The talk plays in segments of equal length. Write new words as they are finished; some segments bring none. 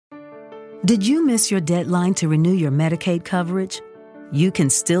Did you miss your deadline to renew your Medicaid coverage? You can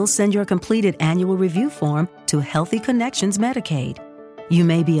still send your completed annual review form to Healthy Connections Medicaid. You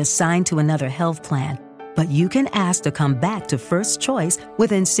may be assigned to another health plan, but you can ask to come back to First Choice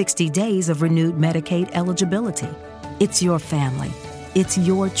within 60 days of renewed Medicaid eligibility. It's your family. It's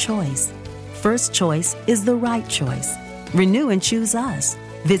your choice. First Choice is the right choice. Renew and choose us.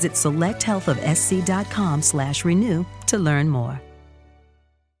 Visit selecthealthofsc.com/renew to learn more.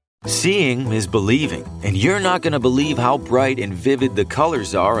 Seeing is believing, and you're not going to believe how bright and vivid the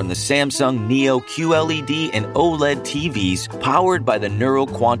colors are on the Samsung Neo QLED and OLED TVs powered by the Neural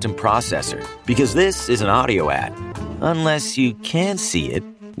Quantum Processor, because this is an audio ad. Unless you can see it,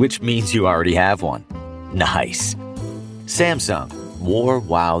 which means you already have one. Nice. Samsung, more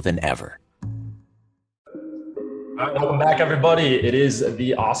wow than ever. All right, welcome back, everybody. It is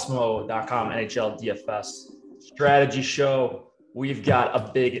the Osmo.com NHL DFS Strategy Show. We've got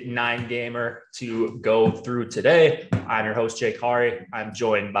a big 9-gamer to go through today. I'm your host, Jake Hari. I'm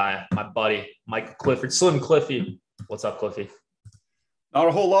joined by my buddy, Michael Clifford. Slim Cliffy. What's up, Cliffy? Not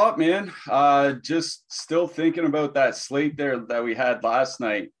a whole lot, man. Just still thinking about that slate there that we had last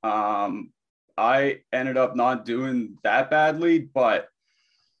night. I ended up not doing that badly, but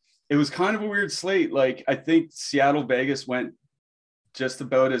it was kind of a weird slate. Like, I think Seattle Vegas went just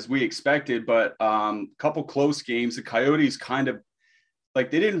about as we expected, but a couple close games. The Coyotes kind of,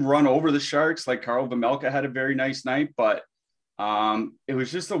 like, they didn't run over the Sharks. Like, Carl Vamelka had a very nice night, but it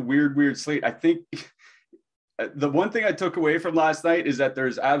was just a weird slate. I think the one thing I took away from last night is that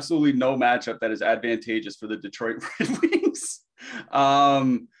there's absolutely no matchup that is advantageous for the Detroit Red Wings.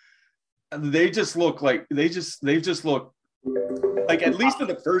 They just look like they just look like, at least in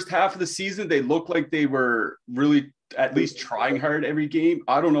the first half of the season, they looked like they were really at least trying hard every game.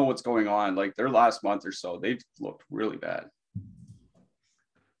 I don't know what's going on. Like, their last month or so, they've looked really bad.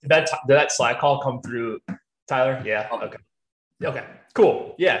 Did that slide call come through, Tyler? Yeah. Okay.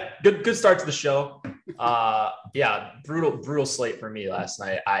 Cool. Yeah. Good start to the show. Yeah. Brutal slate for me last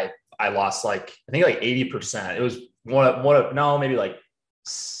night. I lost I think 80%. It was maybe like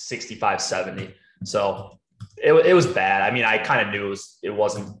 65, 70. So it was bad. I mean, I kind of knew it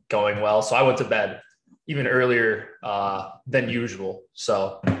wasn't going well. So I went to bed even earlier than usual.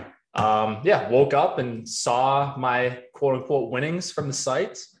 So woke up and saw my quote unquote winnings from the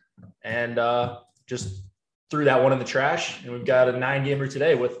site and just threw that one in the trash. And we've got a 9-gamer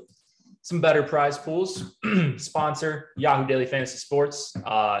today with some better prize pools. Sponsor Yahoo Daily Fantasy Sports.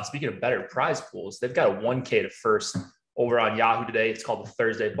 Speaking of better prize pools, they've got a 1K to first over on Yahoo today. It's called the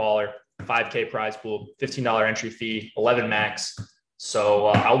Thursday Baller. 5K prize pool, $15 entry fee, 11 max. So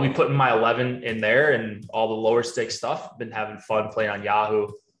I'll be putting my 11 in there and all the lower stake stuff. Been having fun playing on Yahoo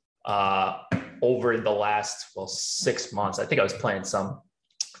over the last 6 months. I think I was playing some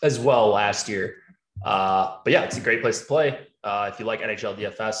as well last year. But yeah, it's a great place to play. If you like NHL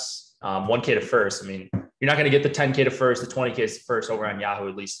DFS, 1K to first. I mean, you're not going to get the 10K to first, the 20K to first over on Yahoo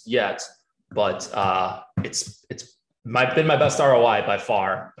at least yet, but it's been my best ROI by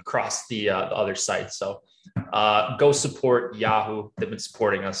far across the other sites. So go support Yahoo. They've been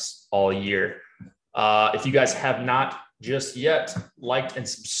supporting us all year. If you guys have not just yet liked and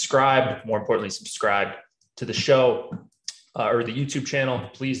subscribed, more importantly, subscribed to the show or the YouTube channel,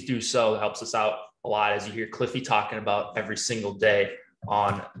 please do so. It helps us out a lot, as you hear Cliffy talking about every single day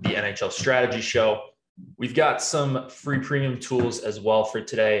on the NHL Strategy Show. We've got some free premium tools as well for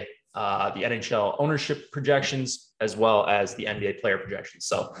today. The NHL ownership projections, as well as the NBA player projections.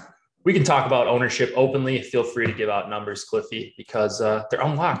 So we can talk about ownership openly. Feel free to give out numbers, Cliffy, because they're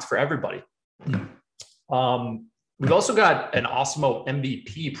unlocked for everybody. We've also got an Osmo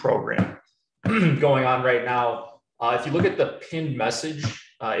MVP program going on right now. If you look at the pinned message,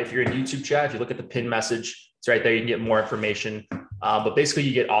 if you're in YouTube chat, if you look at the pinned message, it's right there. You can get more information. But basically,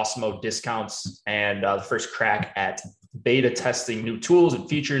 you get Osmo discounts and the first crack at beta testing new tools and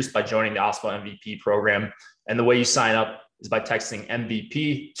features by joining the Osmo MVP program. And the way you sign up is by texting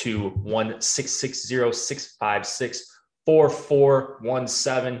MVP to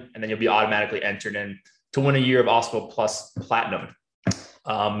 1-660-656-4417, and then you'll be automatically entered in to win a year of Osmo Plus Platinum.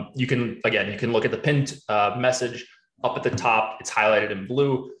 You can look at the pinned message up at the top. It's highlighted in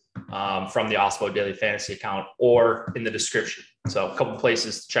blue from the Osmo Daily Fantasy account or in the description. So a couple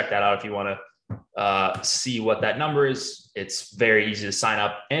places to check that out if you want to see what that number is. It's very easy to sign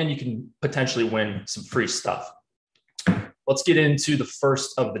up and you can potentially win some free stuff. Let's get into the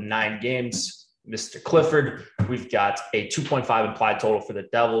first of the 9 games. Mr. Clifford, we've got a 2.5 implied total for the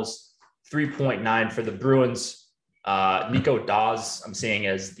Devils, 3.9 for the Bruins. Nico Dawes, I'm seeing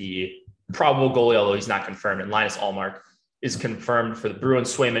as the probable goalie, although he's not confirmed, and Linus Ullmark is confirmed for the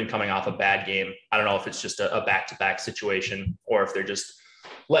Bruins. Swayman coming off a bad game. I don't know if it's just a back-to-back situation or if they're just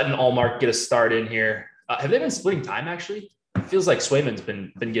letting Allmark get a start in here. Have they been splitting time, actually? It feels like Swayman's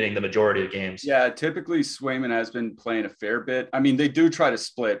been getting the majority of games. Yeah, typically Swayman has been playing a fair bit. I mean, they do try to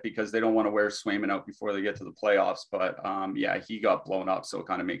split because they don't want to wear Swayman out before they get to the playoffs. But yeah, he got blown up, so it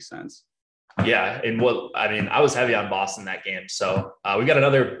kind of makes sense. Yeah, and I was heavy on Boston that game. So we got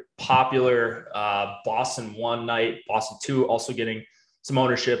another popular Boston 1 night, Boston 2 also getting some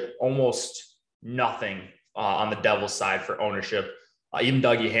ownership, almost nothing on the Devils side for ownership. Even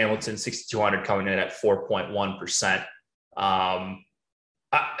Dougie Hamilton, 6,200 coming in at 4.1%.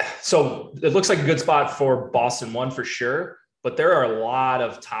 So it looks like a good spot for Boston 1 for sure, but there are a lot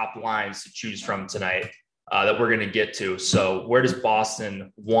of top lines to choose from tonight that we're going to get to. So where does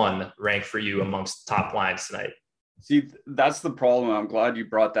Boston 1 rank for you amongst top lines tonight? See, that's the problem. I'm glad you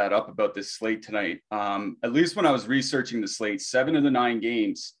brought that up about this slate tonight. At least when I was researching the slate, 7 of the 9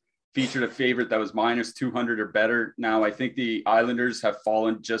 games featured a favorite that was minus 200 or better. Now, I think the Islanders have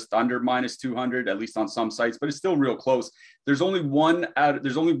fallen just under minus 200, at least on some sites, but it's still real close. There's only one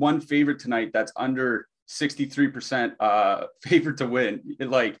favorite tonight that's under 63% favorite to win.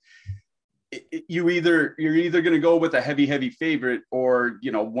 You're either going to go with a heavy favorite or,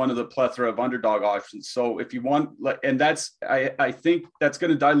 one of the plethora of underdog options. So if you want, and that's, I think that's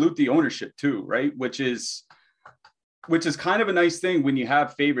going to dilute the ownership too, right? Which is kind of a nice thing when you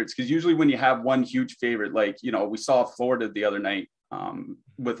have favorites, because usually when you have one huge favorite, we saw Florida the other night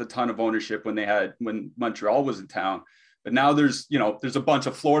with a ton of ownership when Montreal was in town. But now there's a bunch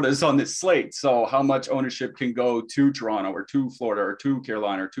of Floridas on this slate. So how much ownership can go to Toronto or to Florida or to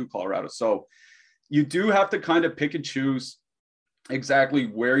Carolina or to Colorado? So you do have to kind of pick and choose exactly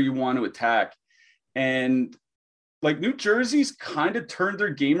where you want to attack. And New Jersey's kind of turned their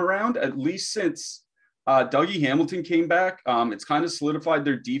game around, at least since Dougie Hamilton came back. It's kind of solidified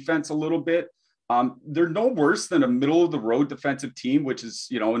their defense a little bit. They're no worse than a middle of the road defensive team, which is,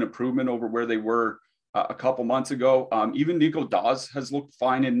 an improvement over where they were a couple months ago. Even Nico Dawes has looked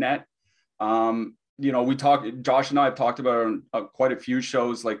fine in net. Josh and I have talked about on quite a few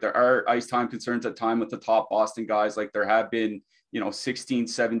shows, there are ice time concerns at time with the top Boston guys. There have been, 16,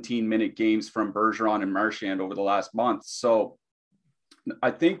 17 minute games from Bergeron and Marchand over the last month. So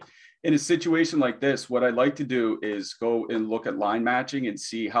I think in a situation like this, what I'd like to do is go and look at line matching and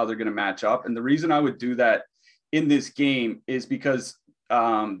see how they're going to match up. And the reason I would do that in this game is because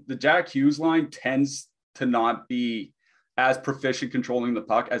the Jack Hughes line tends to not be as proficient controlling the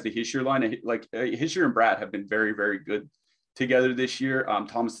puck as the Hischier line. Hischier and Brad have been very, very good together this year.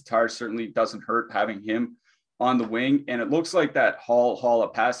 Thomas Tatar certainly doesn't hurt having him on the wing. And it looks like that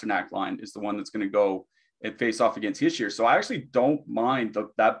Hall Pasternak line is the one that's going to go and face off against Hischier. So I actually don't mind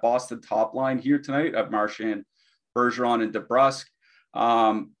that Boston top line here tonight of Marchand, Bergeron, and DeBrusk.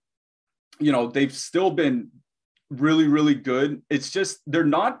 They've still been really, really good. It's just they're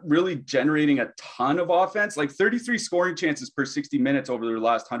not really generating a ton of offense, 33 scoring chances per 60 minutes over their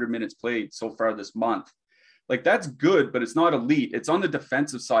last 100 minutes played so far this month. That's good, but it's not elite. It's on the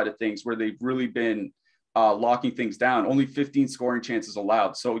defensive side of things where they've really been locking things down. Only 15 scoring chances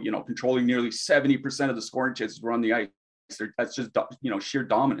allowed. So, controlling nearly 70% of the scoring chances were on the ice. That's just, sheer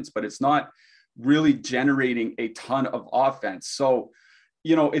dominance, but it's not really generating a ton of offense. So,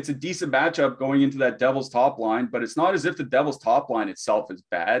 it's a decent matchup going into that Devils top line, but it's not as if the Devils top line itself is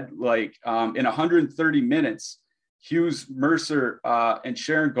bad. In 130 minutes, Hughes, Mercer, and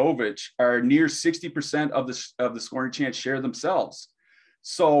Sharon Govich are near 60% of the scoring chance share themselves.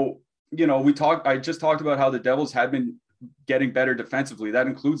 So, I just talked about how the Devils have been getting better defensively. That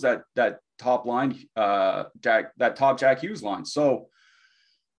includes that top line, that top Jack Hughes line. So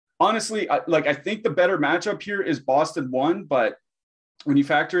honestly, I think the better matchup here is Boston 1, but when you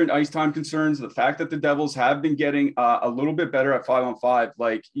factor in ice time concerns, the fact that the Devils have been getting a little bit better at 5-on-5,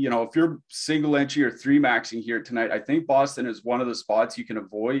 if you're single entry or 3 maxing here tonight, I think Boston is one of the spots you can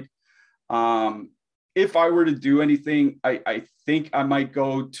avoid. If I were to do anything, I think I might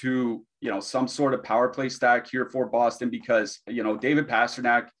go to, some sort of power play stack here for Boston because, David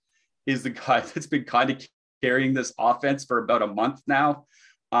Pasternak is the guy that's been kind of carrying this offense for about a month now.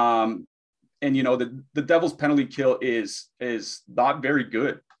 And, the Devils penalty kill is not very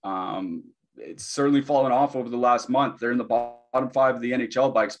good. It's certainly fallen off over the last month. They're in the bottom 5 of the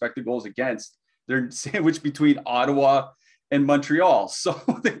NHL by expected goals against. They're sandwiched between Ottawa and Montreal. So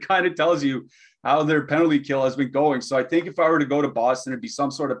that kind of tells you how their penalty kill has been going. So I think if I were to go to Boston, it'd be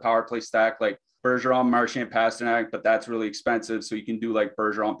some sort of power play stack like Bergeron, Marchand, Pasternak, but that's really expensive. So you can do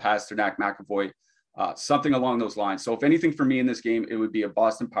Bergeron, Pasternak, McAvoy, something along those lines. So if anything for me in this game, it would be a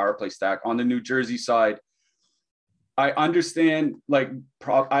Boston power play stack. On the New Jersey side, I understand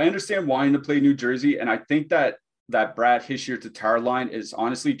I understand wanting to play New Jersey, and I think that Brad Hischier to Tatar line is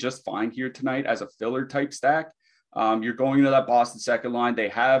honestly just fine here tonight as a filler type stack. You're going into that Boston second line. They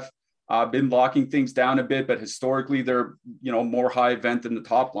have been locking things down a bit, but historically they're more high event than the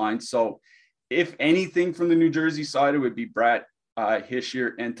top line. So if anything from the New Jersey side, it would be Brad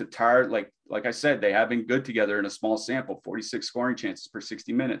Hischier and Tatar. Like I said, they have been good together in a small sample, 46 scoring chances per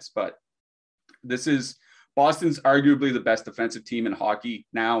 60 minutes. But Boston's arguably the best defensive team in hockey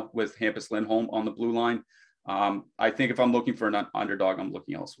now with Hampus Lindholm on the blue line. I think if I'm looking for an underdog, I'm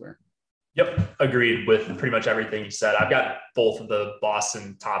looking elsewhere. Yep. Agreed with pretty much everything you said. I've got both of the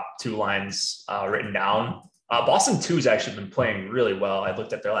Boston top two lines written down. Boston 2 has actually been playing really well. I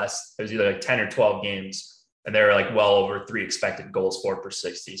looked at their last, it was either like 10 or 12 games, and they were like well over 3 expected goals for per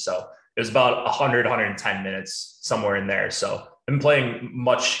 60. So it was about 100, 110 minutes, somewhere in there. So they've been playing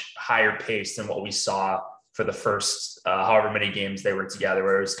much higher pace than what we saw for the first however many games they were together,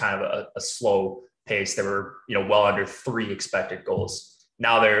 where it was kind of a slow pace. They were, well under 3 expected goals.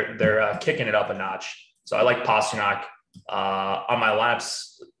 Now they're kicking it up a notch. So I like Pastrnak on my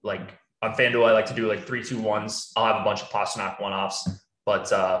lineups. Like on FanDuel, I like to do like 3-2-1s. I'll have a bunch of Pastrnak one-offs.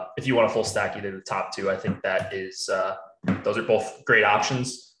 But if you want a full stack, either the top 2, I think that is those are both great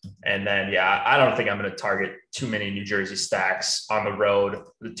options. And then, I don't think I'm going to target too many New Jersey stacks on the road.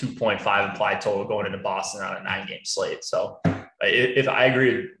 The 2.5 implied total going into Boston on a 9-game slate. So if I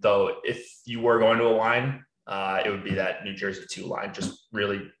agree, though, if you were going to a line, it would be that New Jersey 2 line. Just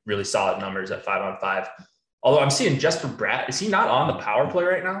really, really solid numbers at 5-on-5. Although I'm seeing Jesper Bratt, is he not on the power play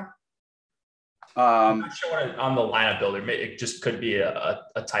right now? I'm not sure what on the lineup builder. It just could be a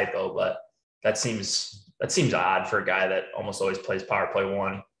typo, but that seems odd for a guy that almost always plays power play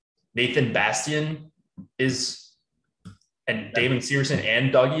 1. Nathan Bastian and Damon Severson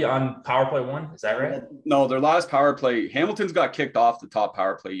and Dougie on power play 1. Is that right? No, their last power play, Hamilton's got kicked off the top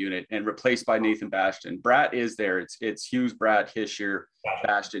power play unit and replaced by Nathan Bastian. Bratt is there. It's Hughes, Bratt, Hischier,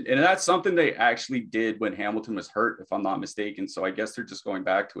 Bastian. And that's something they actually did when Hamilton was hurt, if I'm not mistaken. So I guess they're just going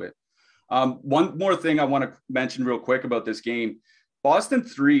back to it. One more thing I want to mention real quick about this game. Boston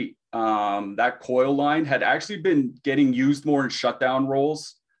 3, that Coyle line had actually been getting used more in shutdown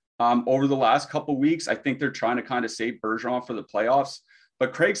roles over the last couple of weeks. I think they're trying to kind of save Bergeron for the playoffs,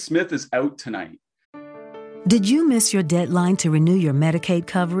 but Craig Smith is out tonight. Did you miss your deadline to renew your Medicaid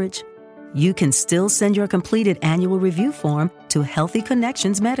coverage? You can still send your completed annual review form to Healthy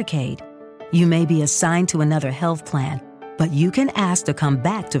Connections Medicaid. You may be assigned to another health plan, but you can ask to come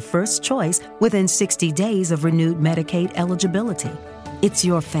back to First Choice within 60 days of renewed Medicaid eligibility. It's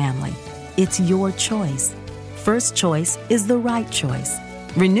your family. It's your choice. First Choice is the right choice.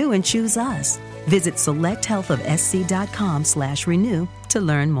 Renew and choose us. Visit selecthealthofsc.com/renew to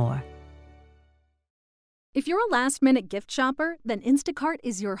learn more. If you're a last-minute gift shopper, then Instacart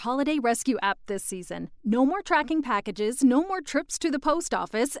is your holiday rescue app this season. No more tracking packages, no more trips to the post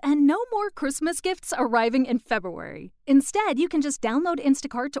office, and no more Christmas gifts arriving in February. Instead, you can just download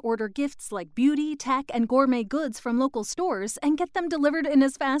Instacart to order gifts like beauty, tech, and gourmet goods from local stores and get them delivered in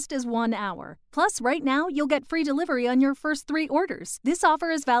as fast as 1 hour. Plus, right now, you'll get free delivery on your first 3 orders. This offer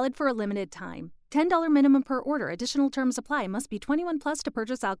is valid for a limited time. $10 minimum per order. Additional terms apply. Must be 21 plus to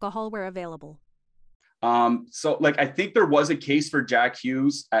purchase alcohol where available. So I think there was a case for Jack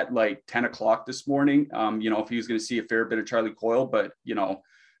Hughes at 10 o'clock this morning, if he was going to see a fair bit of Charlie Coyle, but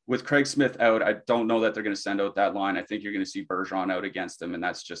with Craig Smith out, I don't know that they're going to send out that line. I think you're going to see Bergeron out against them, and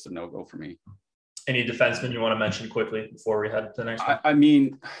that's just a no-go for me. Any defensemen you want to mention quickly before we head to the next one? I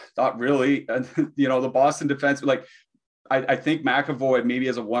mean, not really. The Boston defense, I think McAvoy maybe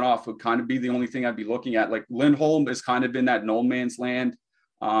as a one-off would kind of be the only thing I'd be looking at. Lindholm is kind of in that no man's land.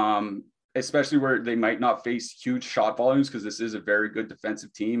 Especially where they might not face huge shot volumes because this is a very good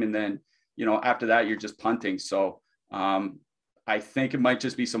defensive team. And then, after that, you're just punting. So I think it might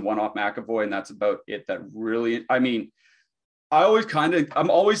just be some one-off McAvoy, and that's about it. That really, I'm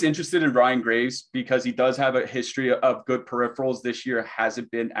always interested in Ryan Graves because he does have a history of good peripherals. This year hasn't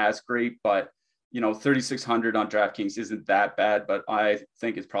been as great, but 3,600 on DraftKings isn't that bad, but I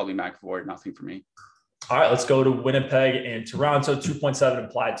think it's probably McAvoy, nothing for me. All right, let's go to Winnipeg and Toronto. 2.7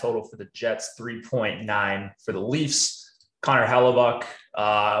 implied total for the Jets, 3.9 for the Leafs. Connor Hellebuck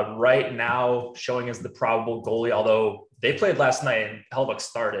right now showing as the probable goalie, although they played last night and Hellebuck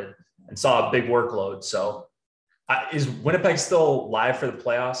started and saw a big workload. So is Winnipeg still live for the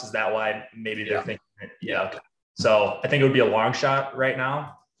playoffs? Is that why maybe they're thinking? Yeah. Okay. So I think it would be a long shot right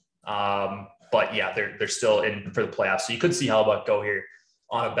now. But they're still in for the playoffs. So you could see Hellebuck go here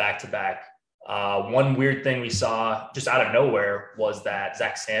on a back-to-back. One weird thing we saw just out of nowhere was that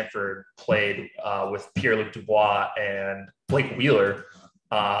Zach Sanford played with Pierre-Luc Dubois and Blake Wheeler.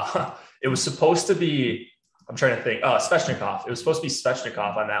 It was supposed to be, I'm trying to think, Svechnikov. It was supposed to be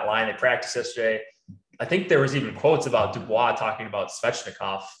Svechnikov on that line. They practiced yesterday. I think there was even quotes about Dubois talking about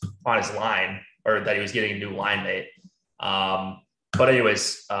Svechnikov on his line, or that he was getting a new line mate. But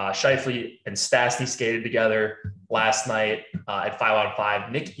anyways, Scheifele and Stastny skated together last night at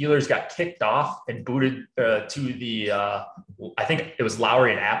 5-on-5. Nick Ehlers got kicked off and booted to the, I think it was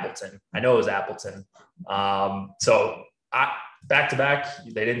Lowry and Appleton. I know it was Appleton. So back-to-back,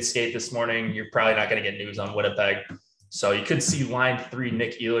 they didn't skate this morning. You're probably not going to get news on Winnipeg. So you could see line 3,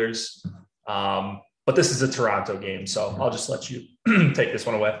 Nick Ehlers. But this is a Toronto game, so I'll just let you take this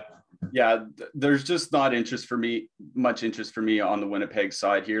one away. Yeah, there's just not much interest for me on the Winnipeg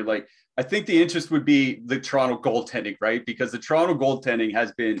side here. Like, I think the interest would be the Toronto goaltending, right? Because the Toronto goaltending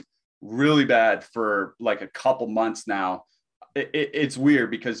has been really bad for like a couple months now. It's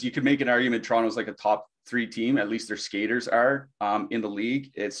weird because you could make an argument Toronto's like a top 3 team, at least their skaters are in the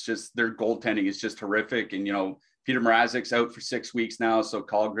league. It's just their goaltending is just horrific. And, Peter Mrazek's out for 6 weeks now, so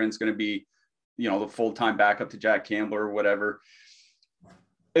Colgren's going to be, the full-time backup to Jack Campbell or whatever.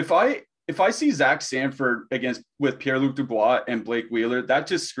 If I see Zach Sanford with Pierre-Luc Dubois and Blake Wheeler, that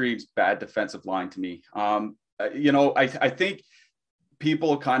just screams bad defensive line to me. I think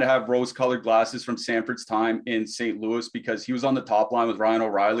people kind of have rose-colored glasses from Sanford's time in St. Louis because he was on the top line with Ryan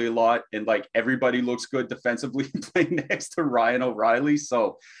O'Reilly a lot, and like everybody looks good defensively playing next to Ryan O'Reilly.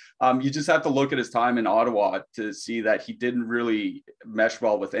 So you just have to look at his time in Ottawa to see that he didn't really mesh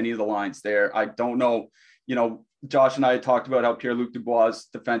well with any of the lines there. I don't know, Josh and I had talked about how Pierre-Luc Dubois'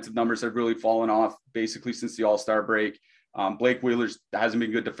 defensive numbers have really fallen off basically since the All-Star break. Blake Wheeler's hasn't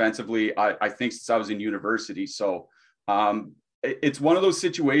been good defensively, I think, since I was in university. So it's one of those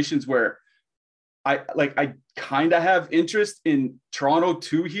situations where I kind of have interest in Toronto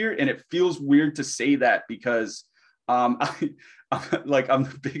too here. And it feels weird to say that because I'm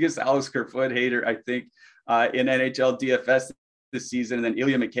the biggest Alex Kerfoot hater, I think, in NHL DFS this season. And then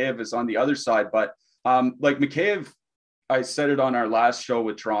Ilya Mikheyev is on the other side. But Mikheyev, I said it on our last show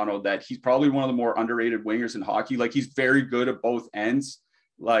with Toronto that he's probably one of the more underrated wingers in hockey. Like, he's very good at both ends.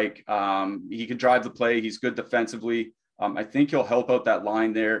 He can drive the play. He's good defensively. I think he'll help out that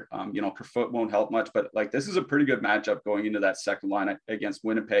line there. Kerfoot won't help much, but this is a pretty good matchup going into that second line against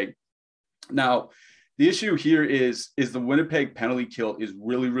Winnipeg. Now, the issue here is the Winnipeg penalty kill is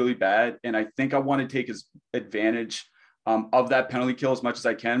really, really bad. And I think I want to take advantage of that penalty kill as much as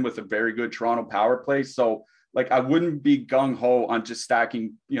I can with a very good Toronto power play. So I wouldn't be gung ho on just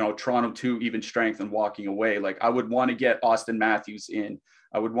stacking, Toronto 2 even strength and walking away. I would want to get Austin Matthews in.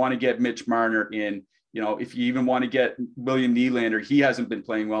 I would want to get Mitch Marner in. If you even want to get William Nylander, he hasn't been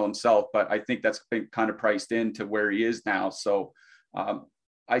playing well himself, but I think that's been kind of priced into where he is now. So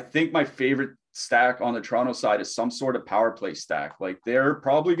I think my favorite stack on the Toronto side is some sort of power play stack. They're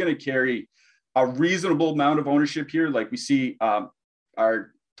probably going to carry a reasonable amount of ownership here. We see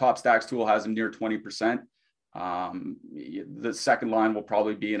our top stacks tool has them near 20%. The second line will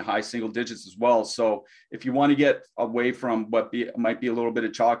probably be in high single digits as well. So if you want to get away from might be a little bit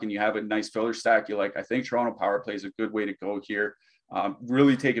of chalk and you have a nice filler stack, I think Toronto power play is a good way to go here.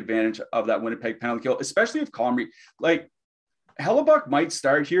 Really take advantage of that Winnipeg penalty kill, especially if Comrie, Hellebuck might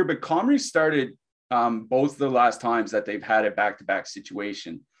start here, but Comrie started both the last times that they've had a back-to-back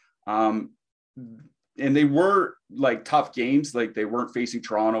situation. And they were tough games. They weren't facing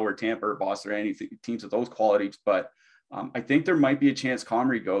Toronto or Tampa or Boston or anything, teams with those qualities. But I think there might be a chance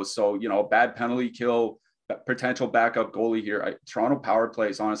Comrie goes. So, bad penalty kill, potential backup goalie here. Toronto power play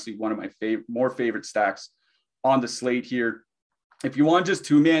is honestly one of my more favorite stacks on the slate here. If you want just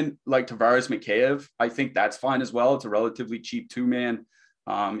 2-man like Tavares Mikheyev, I think that's fine as well. It's a relatively cheap 2-man.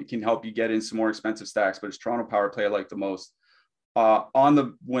 It can help you get in some more expensive stacks, but it's Toronto power play I like the most. On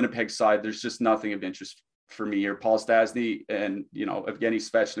the Winnipeg side, there's just nothing of interest for me here. Paul Stastny and, Evgeny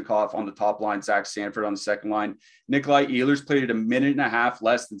Svechnikov on the top line, Zach Sanford on the second line. Nikolai Ehlers played at a minute and a half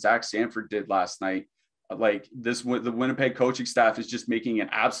less than Zach Sanford did last night. The Winnipeg coaching staff is just making an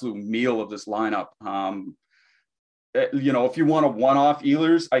absolute meal of this lineup. If you want a one-off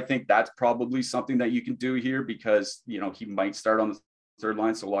Ehlers, I think that's probably something that you can do here because, he might start on the third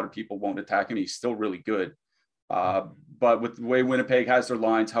line, so a lot of people won't attack him. He's still really good. But with the way Winnipeg has their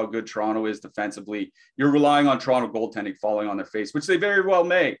lines, how good Toronto is defensively, you're relying on Toronto goaltending falling on their face, which they very well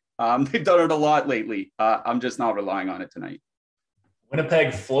may. They've done it a lot lately. I'm just not relying on it tonight. Winnipeg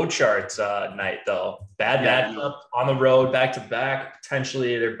flowcharts night, though. Bad matchup on the road, back-to-back.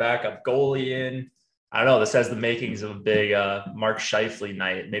 Potentially their backup goalie in. I don't know. This has the makings of a big Mark Scheifele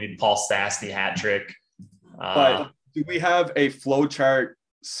night, maybe Paul Stastny hat trick. But do we have a flow chart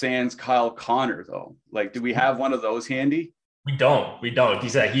sans Kyle Connor though? Like, do we have one of those handy? We don't.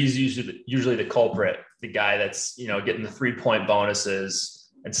 He's usually the culprit, the guy that's, getting the 3-point bonuses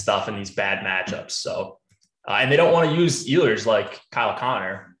and stuff in these bad matchups. So, and they don't want to use Ehlers like Kyle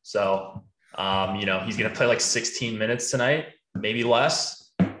Connor. So, he's going to play like 16 minutes tonight, maybe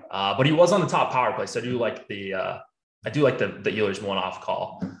less. But he was on the top power play. So I do like the Ehlers one-off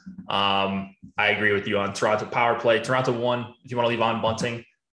call. I agree with you on Toronto power play. Toronto won. If you want to leave on Bunting,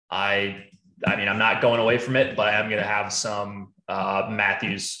 I mean, I'm not going away from it, but I am going to have some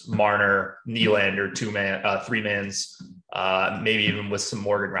Matthews, Marner, Nylander, 3-mans, maybe even with some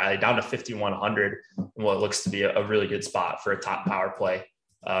Morgan Riley down to 5,100 in what looks to be a really good spot for a top power play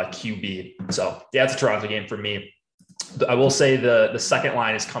QB. So yeah, it's a Toronto game for me. I will say the second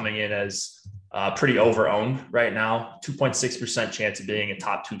line is coming in as pretty over-owned right now, 2.6% chance of being a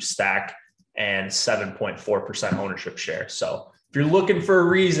top 2 stack and 7.4% ownership share. So if you're looking for a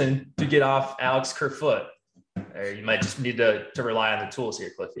reason to get off Alex Kerfoot, you might just need to rely on the tools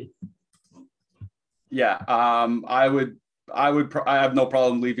here, Cliffy. Yeah, I have no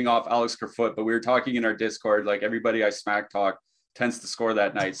problem leaving off Alex Kerfoot, but we were talking in our Discord, like everybody I smack talk tends to score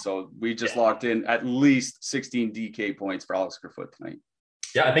that night. So we just locked in at least 16 DK points for Alex Kerfoot tonight.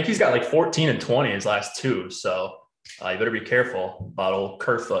 Yeah, I think he's got like 14 and 20 in his last 2. So you better be careful about old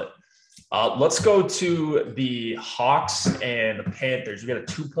Kerfoot. Let's go to the Hawks and the Panthers. We got a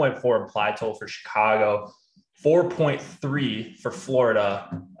 2.4 implied total for Chicago, 4.3 for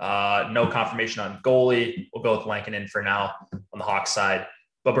Florida. No confirmation on goalie. We'll go with Lankinen for now on the Hawks side.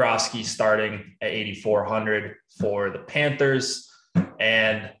 Bobrovsky starting at 8,400 for the Panthers.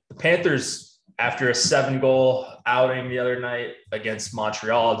 And the Panthers, after a 7-goal outing the other night against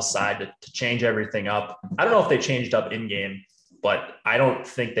Montreal, decided to change everything up. I don't know if they changed up in game, but I don't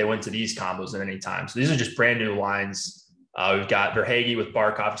think they went to these combos at any time. So these are just brand new lines. We've got Verhaeghe with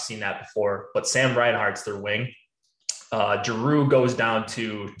Barkov. I've seen that before, but Sam Reinhart's their wing. Giroux goes down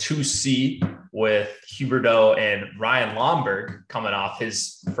to 2C with Huberdeau and Ryan Lomberg coming off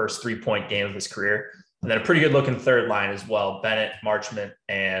his first 3-point game of his career. And then a pretty good looking third line as well, Bennett, Marchment,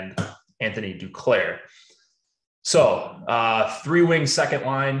 and Anthony Duclair. So 3-wing second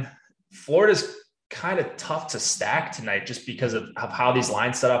line. Florida's kind of tough to stack tonight just because of how these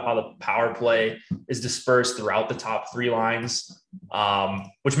lines set up, how the power play is dispersed throughout the top 3 lines,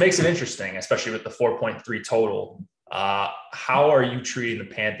 which makes it interesting, especially with the 4.3 total. How are you treating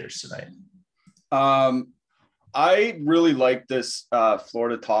the Panthers tonight? I really like this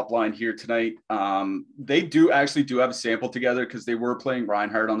Florida top line here tonight. They do have a sample together because they were playing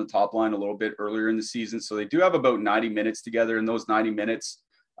Reinhardt on the top line a little bit earlier in the season. So they do have about 90 minutes together. In those 90 minutes,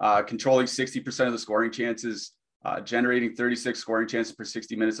 controlling 60% of the scoring chances, generating 36 scoring chances per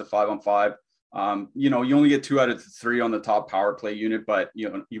 60 minutes of 5-on-5. You only get 2 out of 3 on the top power play unit, but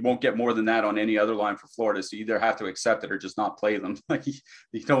you won't get more than that on any other line for Florida. So you either have to accept it or just not play them. Like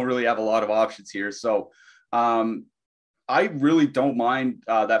you don't really have a lot of options here. So I really don't mind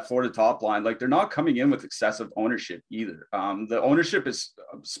that Florida top line. Like they're not coming in with excessive ownership either. The ownership is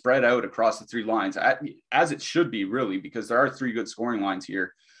spread out across the 3 lines as it should be really, because there are 3 good scoring lines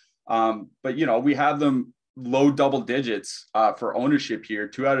here. But we have them low double digits for ownership here,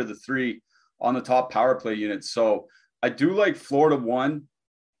 2 out of the 3 on the top power play units. So I do like Florida 1.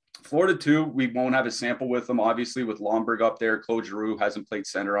 Florida 2, we won't have a sample with them, obviously, with Lomberg up there. Claude Giroux hasn't played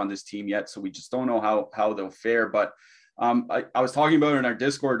center on this team yet, so we just don't know how they'll fare. But I was talking about it in our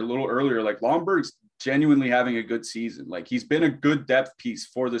Discord a little earlier, like Lomberg's genuinely having a good season. Like he's been a good depth piece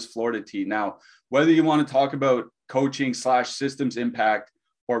for this Florida team. Now, whether you want to talk about coaching / systems impact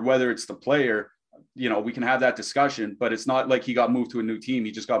or whether it's the player, we can have that discussion, but it's not like he got moved to a new team.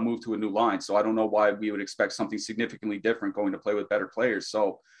 He just got moved to a new line. So I don't know why we would expect something significantly different going to play with better players.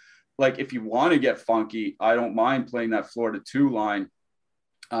 So like, if you want to get funky, I don't mind playing that Florida 2 line.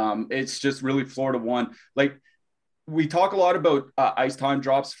 It's just really Florida 1. Like we talk a lot about ice time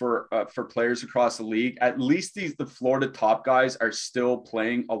drops for players across the league. At least the Florida top guys are still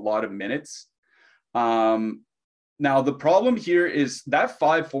playing a lot of minutes. Now, the problem here is that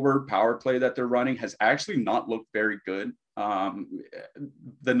 5-forward power play that they're running has actually not looked very good.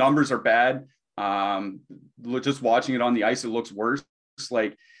 The numbers are bad. Just watching it on the ice, it looks worse.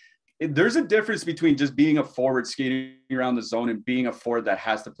 Like there's a difference between just being a forward skating around the zone and being a forward that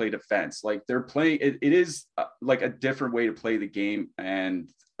has to play defense. Like they're playing, it is like a different way to play the game. And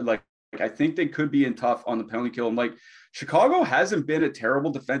like, I think they could be in tough on the penalty kill. And like Chicago hasn't been a terrible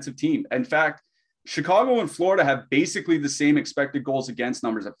defensive team. In fact, Chicago and Florida have basically the same expected goals against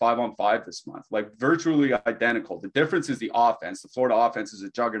numbers at 5-on-5 this month, like virtually identical. The difference is the offense. The Florida offense is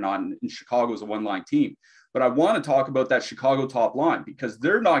a juggernaut, and Chicago is a one-line team. But I want to talk about that Chicago top line because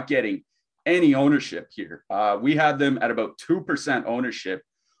they're not getting any ownership here. We have them at about 2% ownership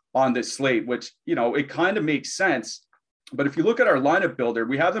on this slate, which, it kind of makes sense. But if you look at our lineup builder,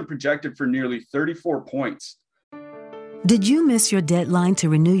 we have them projected for nearly 34 points. Did you miss your deadline to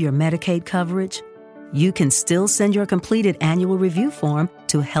renew your Medicaid coverage? You can still send your completed annual review form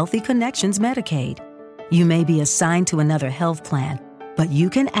to Healthy Connections Medicaid. You may be assigned to another health plan, but you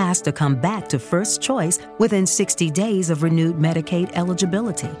can ask to come back to First Choice within 60 days of renewed Medicaid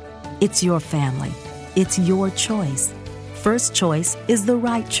eligibility. It's your family. It's your choice. First Choice is the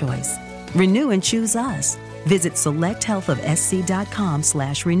right choice. Renew and choose us. Visit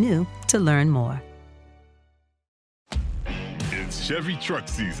selecthealthofsc.com/renew to learn more. It's Chevy truck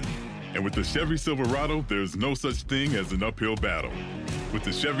season. And with the Chevy Silverado, there's no such thing as an uphill battle. With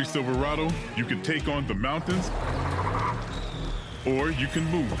the Chevy Silverado, you can take on the mountains, or you can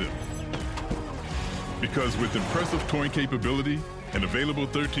move them. Because with impressive towing capability, an available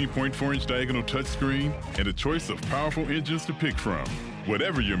 13.4-inch diagonal touchscreen, and a choice of powerful engines to pick from,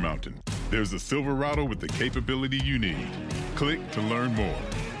 whatever your mountain, there's a Silverado with the capability you need. Click to learn more.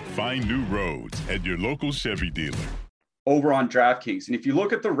 Find new roads at your local Chevy dealer. Over on DraftKings. And if you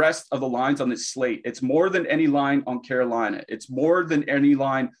look at the rest of the lines on this slate, it's more than any line on Carolina. It's more than any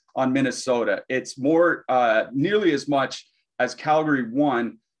line on Minnesota. It's more, nearly as much as Calgary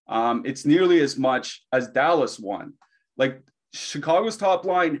won. It's nearly as much as Dallas won. Like, Chicago's top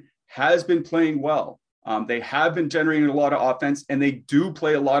line has been playing well. They have been generating a lot of offense, and they do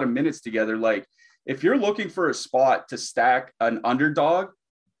play a lot of minutes together. Like, if you're looking for a spot to stack an underdog,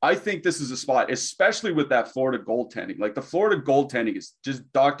 I think this is a spot, especially with that Florida goaltending. Like, the Florida goaltending is just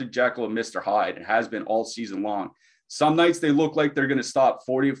Dr. Jekyll and Mr. Hyde. It has been all season long. Some nights they look like they're going to stop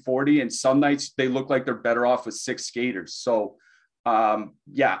 40-40, and some nights they look like they're better off with 6 skaters. So,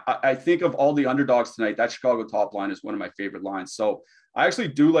 I think of all the underdogs tonight, that Chicago top line is one of my favorite lines. So I actually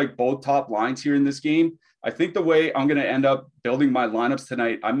do like both top lines here in this game. I think the way I'm going to end up building my lineups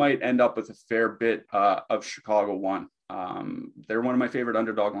tonight, I might end up with a fair bit of Chicago one. They're one of my favorite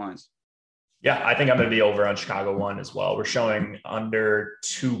underdog lines. Yeah, I think I'm going to be over on Chicago one as well. We're showing under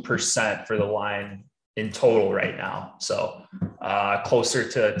 2% for the line in total right now. So closer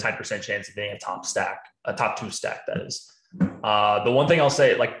to 10% chance of being a top two stack, that is. The one thing I'll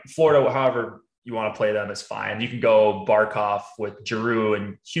say, like, Florida, however you want to play them is fine. You can go Barkov with Giroux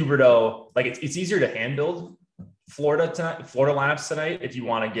and Huberdeau. Like, it's easier to hand build Florida lineups tonight if you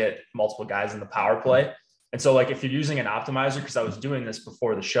want to get multiple guys in the power play. And so, like, if you're using an optimizer, because I was doing this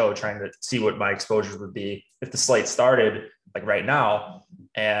before the show, trying to see what my exposures would be if the slate started like right now.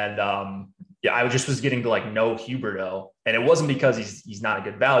 And I was getting to like no Huberdeau, and it wasn't because he's not a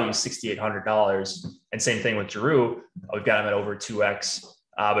good value, $6,800. And same thing with Giroux. We've got him at over 2x,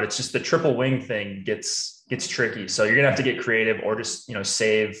 but it's just the triple wing thing gets tricky. So you're gonna have to get creative, or just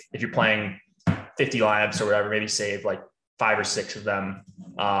save, if you're playing 50 lineups or whatever, maybe save like 5 or 6 of them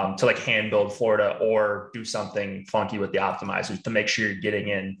to like hand build Florida, or do something funky with the optimizers to make sure you're getting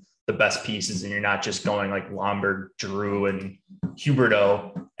in the best pieces and you're not just going like Lomberg, Giroux, and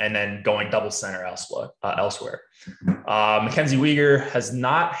Huberdeau and then going double center elsewhere. Mackenzie Weegar has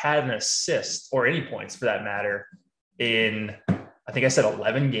not had an assist, or any points for that matter, in, I think I said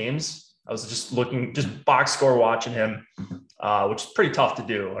 11 games. I was just box score watching him, which is pretty tough to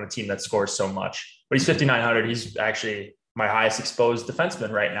do on a team that scores so much. But he's 5,900. He's actually my highest exposed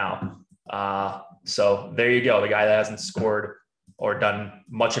defenseman right now. So there you go. The guy that hasn't scored or done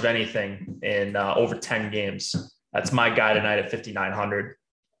much of anything in over 10 games. That's my guy tonight at 5,900.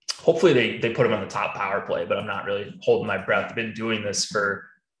 Hopefully they put him on the top power play, but I'm not really holding my breath. I've been doing this for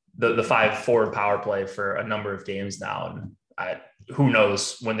the 5-4 power play for a number of games now. And who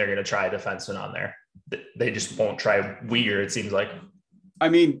knows when they're going to try a defenseman on there. They just won't try Weegar, it seems like. I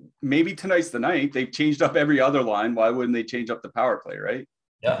mean, maybe tonight's the night. They've changed up every other line. Why wouldn't they change up the power play, right?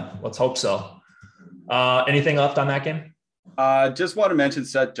 Yeah, let's hope so. Anything left on that game? Just want to mention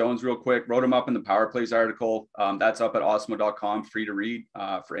Seth Jones real quick. Wrote him up in the Power Plays article. That's up at Osmo.com, free to read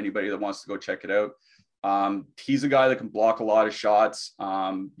for anybody that wants to go check it out. He's a guy that can block a lot of shots,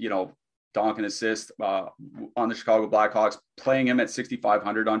 donk and assist on the Chicago Blackhawks. Playing him at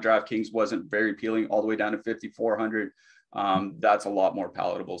 6,500 on DraftKings wasn't very appealing, all the way down to 5,400. That's a lot more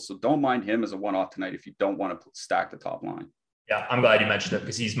palatable. So don't mind him as a one-off tonight if you don't want to stack the top line. Yeah, I'm glad you mentioned it,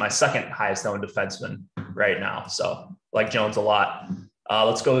 because he's my second highest owned defenseman right now. So like Jones a lot.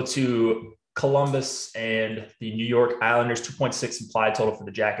 Let's go to Columbus and the New York Islanders, 2.6 implied total for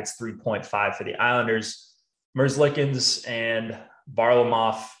the Jackets, 3.5 for the Islanders. Merzlikins and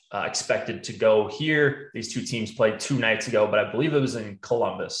Varlamov expected to go here. These two teams played 2 nights ago, but I believe it was in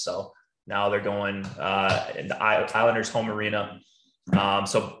Columbus. So now they're going in the Islanders home arena.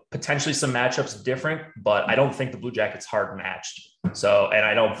 So potentially some matchups different, but I don't think the Blue Jackets hard matched. So, and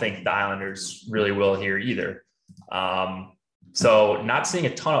I don't think the Islanders really will here either. So not seeing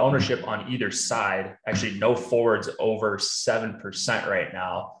a ton of ownership on either side. Actually, no forwards over 7% right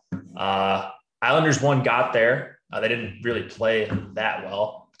now. Islanders one got there. They didn't really play that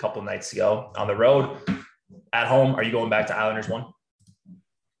well a couple of nights ago on the road. At home, are you going back to Islanders one?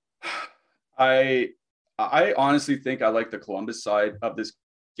 I honestly think I like the Columbus side of this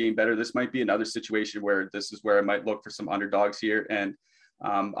game better. This might be another situation where this is where I might look for some underdogs here. And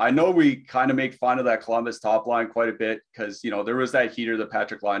I know we kind of make fun of that Columbus top line quite a bit because, you know, there was that heater that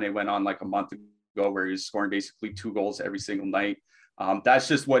Patrick Laine went on like a month ago where he was scoring basically 2 goals every single night. That's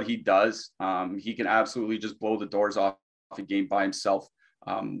just what he does. He can absolutely just blow the doors off a game by himself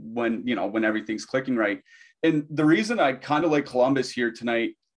when everything's clicking right. And the reason I kind of like Columbus here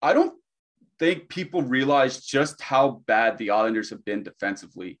tonight, I don't think people realize just how bad the Islanders have been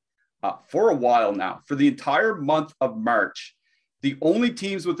defensively for a while now. For the entire month of March, the only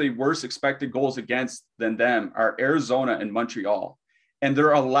teams with a worse expected goals against than them are Arizona and Montreal. And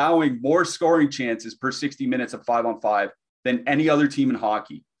they're allowing more scoring chances per 60 minutes of 5-on-5 than any other team in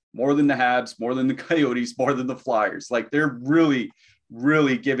hockey. More than the Habs, more than the Coyotes, more than the Flyers. Like they're really,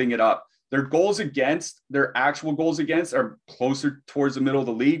 really giving it up. Their goals against, their actual goals against are closer towards the middle of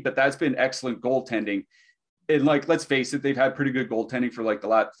the league, but that's been excellent goaltending. And like, let's face it, they've had pretty good goaltending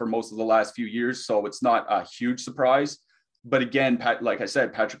for most of the last few years. So it's not a huge surprise. But again, like I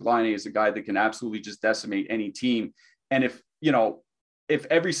said, Patrick Laine is a guy that can absolutely just decimate any team. And if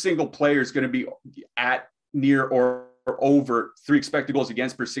every single player is going to be at, near, or over 3 expected goals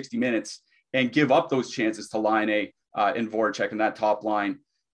against per 60 minutes and give up those chances to Laine and Voracek and that top line,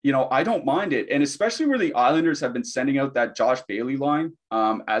 I don't mind it. And especially where the Islanders have been sending out that Josh Bailey line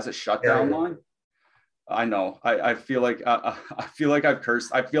as a shutdown line. I know. I feel like I've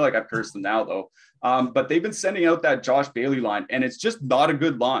cursed. I feel like I've cursed them now though. But they've been sending out that Josh Bailey line, and it's just not a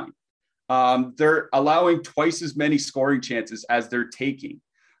good line. They're allowing twice as many scoring chances as they're taking.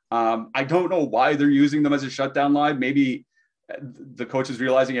 I don't know why they're using them as a shutdown line. Maybe the coach is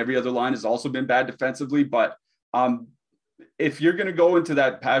realizing every other line has also been bad defensively, but if you're going to go into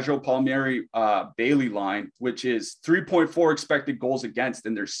that Pajot, Palmieri, Bailey line, which is 3.4 expected goals against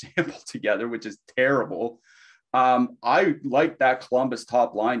in their sample together, which is terrible. I like that Columbus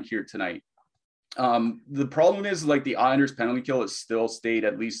top line here tonight. The problem is like the Islanders penalty kill has still stayed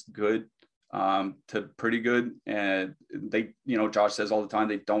at least good to pretty good. And they, Josh says all the time,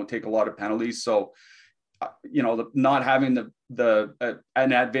 they don't take a lot of penalties. So, not having an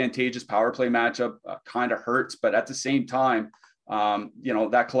advantageous power play matchup kind of hurts, but at the same time,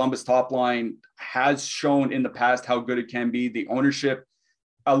 that Columbus top line has shown in the past how good it can be. The ownership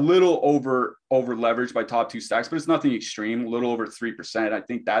a little over leveraged by top 2 stacks, but it's nothing extreme, a little over 3%. I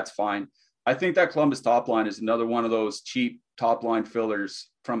think that's fine. I think that Columbus top line is another one of those cheap top line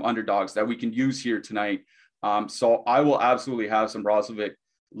fillers from underdogs that we can use here tonight. So I will absolutely have some Roslovic,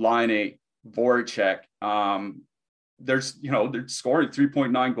 Laine, Voracek. They're scoring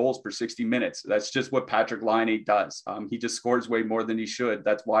 3.9 goals per 60 minutes. That's just what Patrick Laine does. He just scores way more than he should.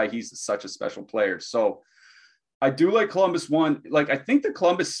 That's why he's such a special player. So I do like Columbus one. Like, I think the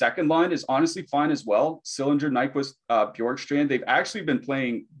Columbus second line is honestly fine as well. Sillinger, Nyquist, Bjorkstrand, they've actually been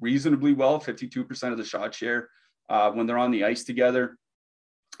playing reasonably well, 52% of the shot share when they're on the ice together.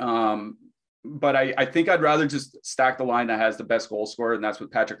 But I think I'd rather just stack the line that has the best goal scorer, and that's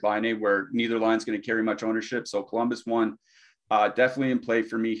with Patrick Laine, where neither line's going to carry much ownership. So Columbus one, definitely in play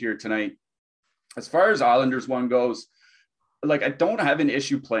for me here tonight. As far as Islanders one goes, like I don't have an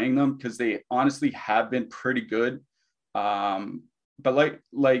issue playing them because they honestly have been pretty good. But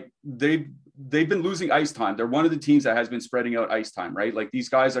like they've been losing ice time. They're one of the teams that has been spreading out ice time, right? Like these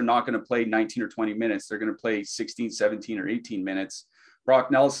guys are not going to play 19 or 20 minutes. They're going to play 16, 17 or 18 minutes. Brock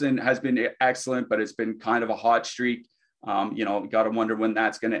Nelson has been excellent, but it's been kind of a hot streak. Got to wonder when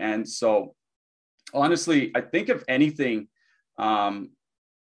that's going to end. So honestly, I think if anything,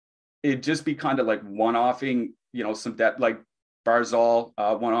 it'd just be kind of like one-offing, some depth, like Barzal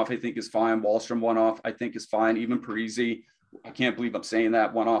one-off, I think is fine. Wahlstrom one-off, I think is fine. Even Parise, I can't believe I'm saying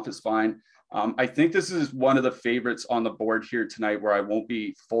that, one-off is fine. I think this is one of the favorites on the board here tonight where I won't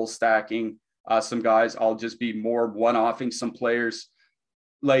be full stacking some guys. I'll just be more one-offing some players.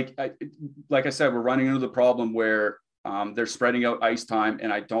 Like I said, we're running into the problem where They're spreading out ice time,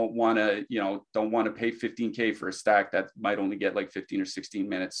 and I don't want to pay $15K for a stack that might only get like 15 or 16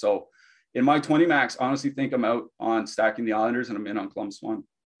 minutes. So in my 20 max, honestly think I'm out on stacking the Islanders, and I'm in on Columbus 1.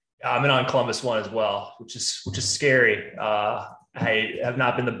 I'm in on Columbus 1 as well, which is scary. I have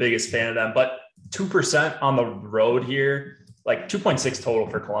not been the biggest fan of them, but 2% on the road here, like 2.6 total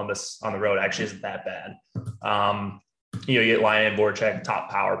for Columbus on the road actually isn't that bad. You get Laine and Voracek, top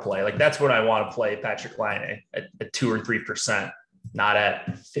power play. Like that's when I want to play Patrick Laine at 2 or 3%, not at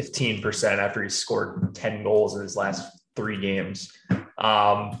 15% after he's scored 10 goals in his last 3 games.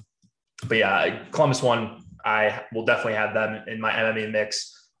 But yeah, Columbus 1, I will definitely have them in my MMA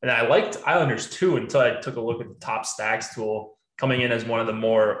mix. And I liked Islanders 2 until I took a look at the top stacks tool coming in as one of the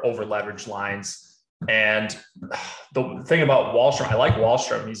more over leveraged lines. And the thing about Wahlstrom, I like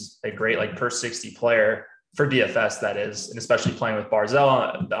Wahlstrom. He's a great like per 60 player for DFS, that is, and especially playing with Barzal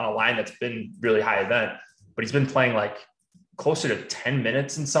on a line that's been really high event, but he's been playing like closer to 10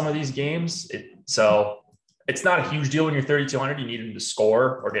 minutes in some of these games. So it's not a huge deal when you're 3,200. You need him to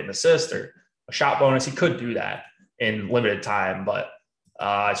score or get an assist or a shot bonus. He could do that in limited time, but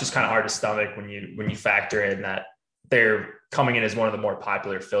it's just kind of hard to stomach when you factor in that they're coming in as one of the more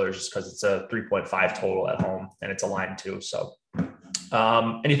popular fillers just because it's a 3.5 total at home and it's a line too. So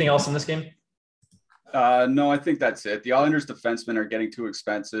anything else in this game? No, I think that's it. The Islanders defensemen are getting too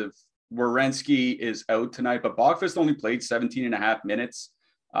expensive. Werenski is out tonight, but Bachfest only played 17 and a half minutes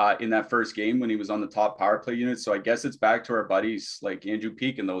in that first game when he was on the top power play unit. So I guess it's back to our buddies like Andrew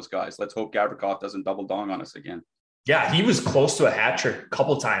Peak and those guys. Let's hope Gavrikov doesn't double dong on us again. Yeah, he was close to a hat trick a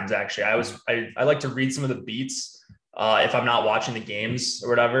couple times, actually. I like to read some of the beats if I'm not watching the games or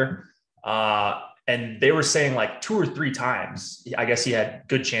whatever. And they were saying like 2 or 3 times, I guess he had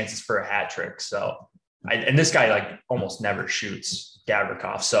good chances for a hat trick. So, and this guy like almost never shoots,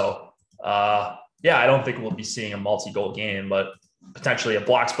 Gavrikov. So, yeah, I don't think we'll be seeing a multi-goal game, but potentially a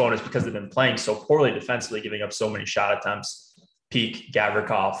blocks bonus because they've been playing so poorly defensively, giving up so many shot attempts. Peak,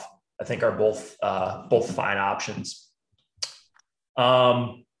 Gavrikov, I think are both fine options.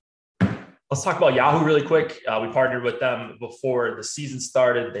 Let's talk about Yahoo really quick. We partnered with them before the season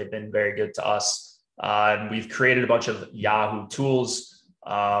started. They've been very good to us. And we've created a bunch of Yahoo tools.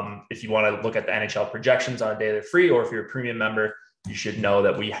 If you want to look at the NHL projections on a day, they're free, or if you're a premium member, you should know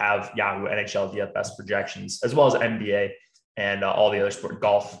that we have Yahoo NHL DFS projections, as well as NBA and all the other sport,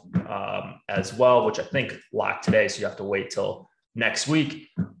 golf as well, which I think locked today. So you have to wait till next week.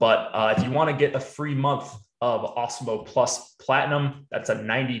 But if you want to get a free month of Osmo Plus Platinum, that's a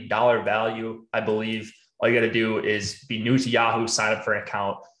 $90 value, I believe. All you got to do is be new to Yahoo, sign up for an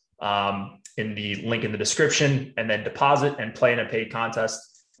account in the link in the description, and then deposit and play in a paid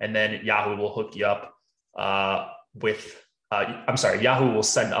contest. And then Yahoo will hook you up Yahoo will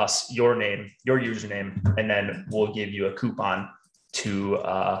send us your name, your username, and then we'll give you a coupon to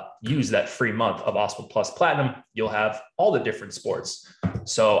use that free month of Osmo Plus Platinum. You'll have all the different sports.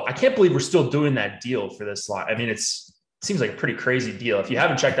 So I can't believe we're still doing that deal for this line. I mean, it seems like a pretty crazy deal. If you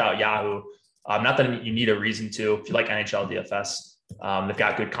haven't checked out Yahoo, not that you need a reason to, if you like NHL DFS, they've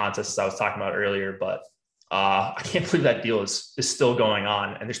got good contests I was talking about earlier, but I can't believe that deal is still going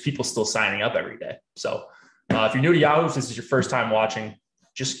on and there's people still signing up every day. So if you're new to Yahoo, if this is your first time watching,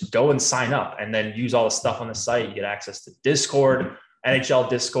 just go and sign up and then use all the stuff on the site. You get access to Discord, NHL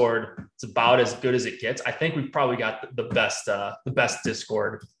Discord. It's about as good as it gets. I think we've probably got the best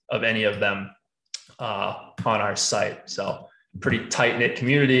Discord of any of them on our site. So pretty tight knit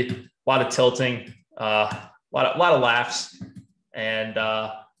community, a lot of tilting, a lot of laughs, and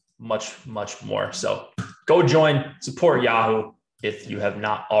much more. So go join, support Yahoo if you have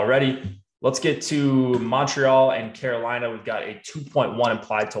not already. Let's get to Montreal and Carolina. We've got a 2.1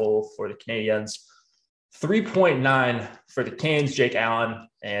 implied total for the Canadiens, 3.9 for the Canes. Jake Allen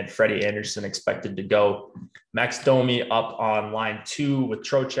and Freddie Anderson expected to go. Max Domi up on line 2 with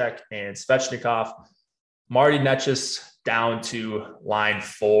Trocheck and Svechnikov. Marty Netchis down to line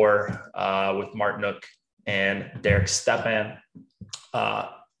 4 with Martinook and Derek Stepan.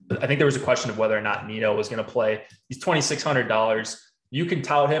 I think there was a question of whether or not Nino was going to play. He's $2,600. You can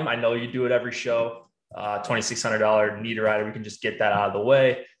tout him. I know you do it every show. $2,600 Nita rider. We can just get that out of the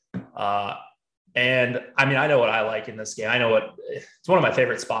way. And I mean, I know what I like in this game. I know it's one of my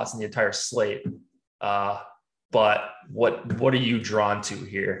favorite spots in the entire slate. But what are you drawn to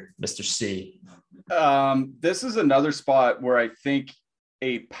here, Mr. C? This is another spot where I think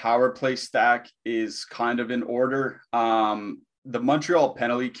a power play stack is kind of in order. The Montreal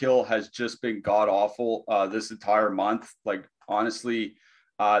penalty kill has just been god awful this entire month. Like, honestly,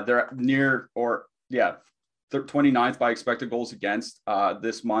 they're near 29th by expected goals against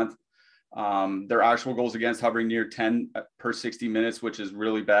this month. Their actual goals against hovering near 10 per 60 minutes, which is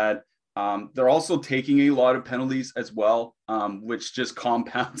really bad. They're also taking a lot of penalties as well, which just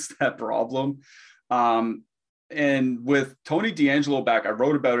compounds that problem. And with Tony DeAngelo back, I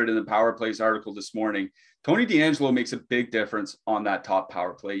wrote about it in the Power Plays article this morning. Tony DeAngelo makes a big difference on that top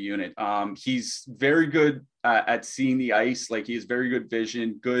power play unit. He's very good at seeing the ice. Like, he has very good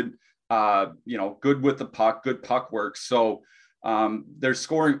vision, good with the puck, good puck work. So they're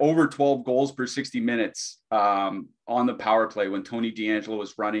scoring over 12 goals per 60 minutes on the power play when Tony DeAngelo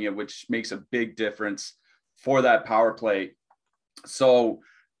is running it, which makes a big difference for that power play. So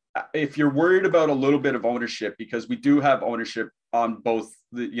if you're worried about a little bit of ownership, because we do have ownership on both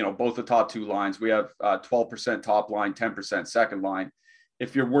the top two lines, we have 12% top line, 10% second line.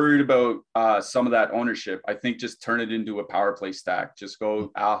 If you're worried about some of that ownership, I think just turn it into a power play stack. Just go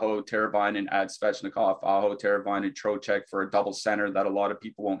Aho, Teravainen, add Svechnikov, Aho, Teravainen, Trocheck for a double center that a lot of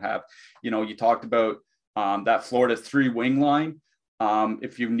people won't have. You talked about that Florida 3 wing line.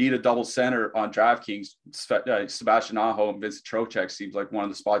 If you need a double center on DraftKings, Sebastian Aho and Vincent Trocheck seems like one of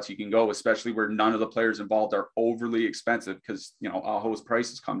the spots you can go, especially where none of the players involved are overly expensive, because Aho's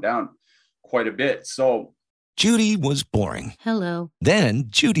prices come down quite a bit. So Judy was boring. Hello. Then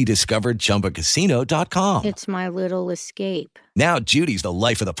Judy discovered ChumbaCasino.com. It's my little escape. Now Judy's the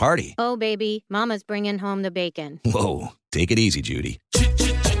life of the party. Oh, baby, mama's bringing home the bacon. Whoa, take it easy, Judy.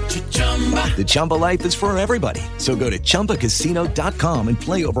 The Chumba life is for everybody. So go to ChumbaCasino.com and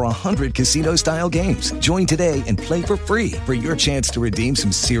play over 100 casino-style games. Join today and play for free for your chance to redeem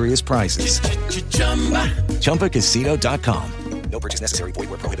some serious prizes. ChumbaCasino.com. No purchase necessary. Void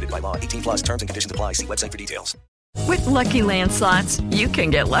where prohibited by law. 18+ terms and conditions apply. See website for details. With Lucky Land Slots, you can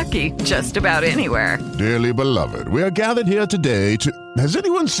get lucky just about anywhere. Dearly beloved, we are gathered here today to... Has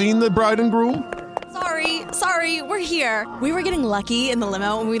anyone seen the bride and groom? Sorry, we're here. We were getting lucky in the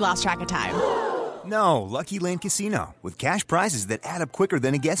limo and we lost track of time. No, Lucky Land Casino, with cash prizes that add up quicker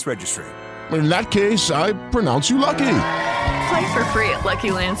than a guest registry. In that case, I pronounce you lucky. Play for free at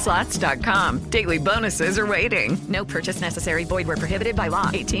LuckyLandSlots.com. Daily bonuses are waiting. No purchase necessary. Void where prohibited by law.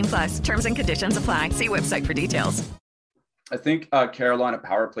 18+. Terms and conditions apply. See website for details. I think Carolina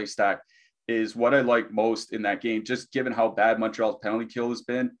power play stack is what I like most in that game, just given how bad Montreal's penalty kill has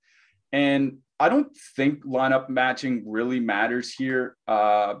been. And I don't think lineup matching really matters here.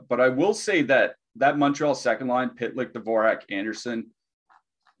 But I will say that Montreal second line, Pitlick, Dvorak, Anderson,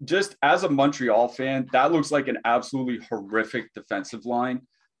 just as a Montreal fan, that looks like an absolutely horrific defensive line.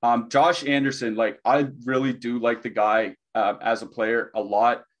 Josh Anderson, I really do like the guy as a player a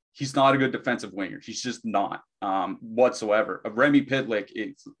lot. He's not a good defensive winger. He's just not whatsoever. Remy Pitlick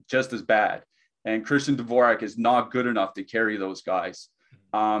is just as bad. And Christian Dvorak is not good enough to carry those guys.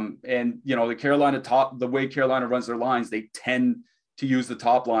 The way Carolina runs their lines, they tend to use the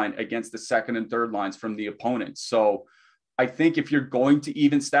top line against the second and third lines from the opponent. So I think if you're going to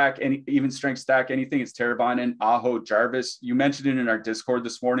even strength stack anything, it's Teravainen, Aho, Jarvis. You mentioned it in our Discord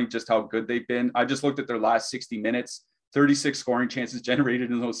this morning, just how good they've been. I just looked at their last 60 minutes, 36 scoring chances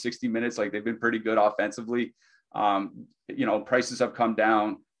generated in those 60 minutes. They've been pretty good offensively. Prices have come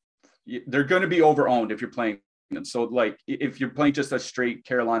down. They're going to be over-owned if you're playing them. So if you're playing just a straight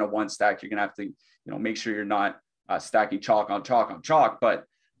Carolina 1 stack, you're going to have to, make sure you're not stacking chalk on chalk. But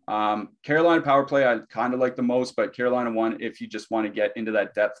Carolina power play, I kind of like the most, but Carolina 1, if you just want to get into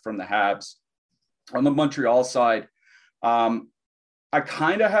that depth from the Habs. On the Montreal side, I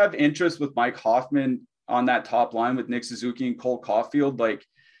kind of have interest with Mike Hoffman on that top line with Nick Suzuki and Cole Caulfield.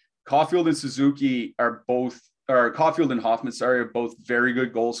 Caulfield and Suzuki Caulfield and Hoffman, are both very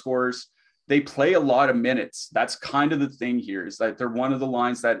good goal scorers. They play a lot of minutes. That's kind of the thing here, is that they're one of the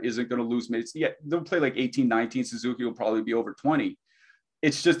lines that isn't going to lose minutes. Yeah, they'll play 18, 19. Suzuki will probably be over 20.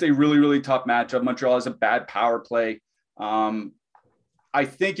 It's just a really, really tough matchup. Montreal has a bad power play. I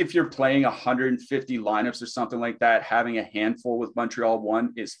think if you're playing 150 lineups or something like that, having a handful with Montreal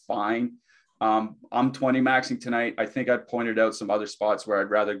 1 is fine. I'm 20 maxing tonight. I think I pointed out some other spots where I'd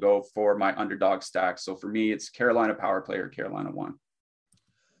rather go for my underdog stack. So for me, it's Carolina power play or Carolina 1.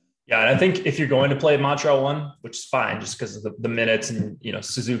 Yeah, and I think if you're going to play Montreal 1, which is fine, just because of the minutes, and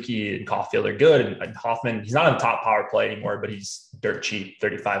Suzuki and Caulfield are good, and Hoffman, he's not on the top power play anymore, but he's dirt cheap,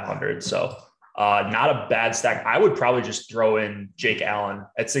 3,500. So not a bad stack. I would probably just throw in Jake Allen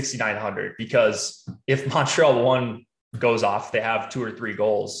at 6,900, because if Montreal 1 goes off, they have 2 or 3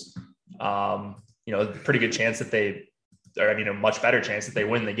 goals. Pretty good chance that much better chance that they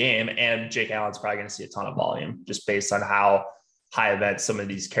win the game. And Jake Allen's probably going to see a ton of volume just based on how high event some of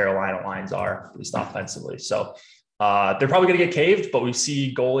these Carolina lines are, at least offensively. So they're probably going to get caved, but we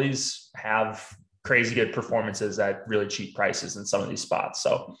see goalies have crazy good performances at really cheap prices in some of these spots.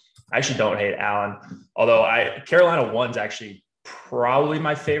 So I actually don't hate Allen, although Carolina 1's actually probably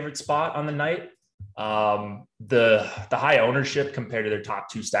my favorite spot on the night. The high ownership compared to their top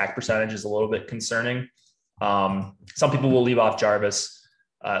 2 stack percentage is a little bit concerning. Some people will leave off Jarvis.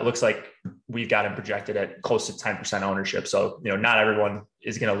 It looks like we've got him projected at close to 10% ownership. So, not everyone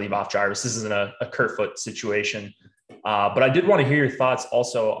is going to leave off Jarvis. This isn't a Kerfoot situation. But I did want to hear your thoughts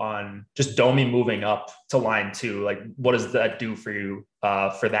also on just Domi moving up to line 2. Like, what does that do for you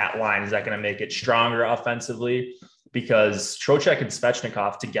for that line? Is that going to make it stronger offensively? Because Trocheck and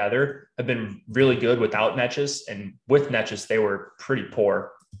Svechnikov together have been really good without Netchus, and with Netchus, they were pretty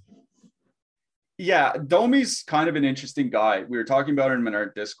poor. Yeah, Domi's kind of an interesting guy. We were talking about him in our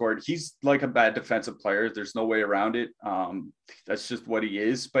Discord. He's like a bad defensive player. There's no way around it. That's just what he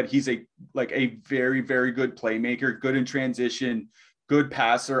is. But he's a very, very good playmaker, good in transition, good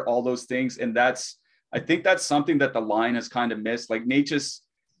passer, all those things. And I think that's something that the line has kind of missed. Like Netchus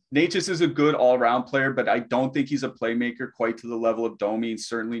is a good all-around player, but I don't think he's a playmaker quite to the level of Domi, and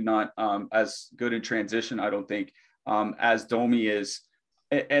certainly not as good in transition, I don't think, as Domi is.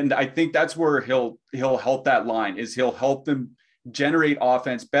 And I think that's where he'll help that line, is he'll help them generate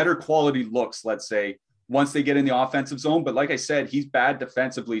offense, better quality looks, let's say, once they get in the offensive zone. But like I said, he's bad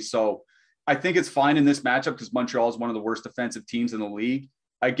defensively. So I think it's fine in this matchup because Montreal is one of the worst defensive teams in the league.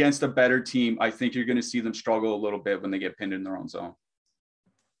 Against a better team, I think you're going to see them struggle a little bit when they get pinned in their own zone.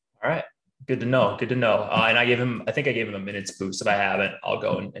 All right. Good to know. And I think I gave him a minutes boost. If I haven't, I'll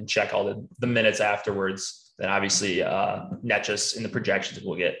go and check all the minutes afterwards. Then obviously Netchus in the projections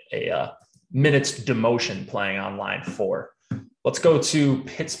will get a minutes demotion playing on line 4. Let's go to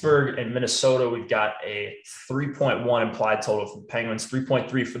Pittsburgh and Minnesota. We've got a 3.1 implied total for the Penguins,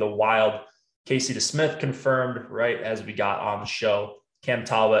 3.3 for the Wild. Casey DeSmith confirmed right as we got on the show. Cam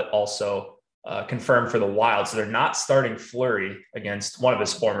Talbot also confirmed for the Wild. So they're not starting Fleury against one of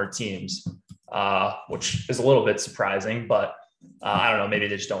his former teams, which is a little bit surprising, but I don't know. Maybe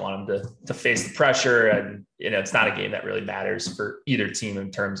they just don't want him to face the pressure. And, it's not a game that really matters for either team in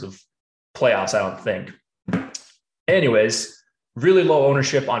terms of playoffs, I don't think. Anyways, really low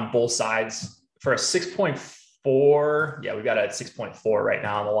ownership on both sides for a 6.4. Yeah, we've got it at 6.4 right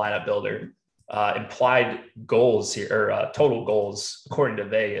now on the lineup builder. Implied goals here, or total goals, according to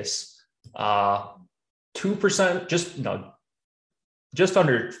Vegas, 2%, just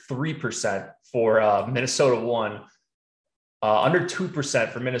under 3% for Minnesota 1. Under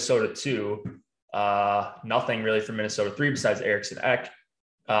 2% for Minnesota 2. Nothing really for Minnesota 3 besides Eriksson Ek.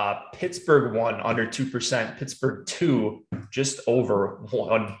 Pittsburgh 1 under 2%. Pittsburgh 2 just over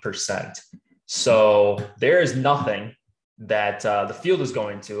 1%. So there is nothing that the field is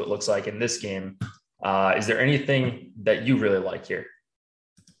going to, it looks like, in this game. Is there anything that you really like here?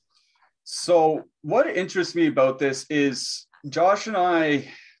 So what interests me about this is Josh and I,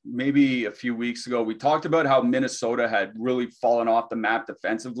 maybe a few weeks ago, we talked about how Minnesota had really fallen off the map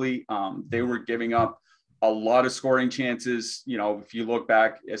defensively. They were giving up a lot of scoring chances. If you look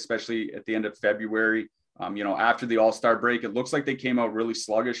back, especially at the end of February, after the All-Star break, it looks like they came out really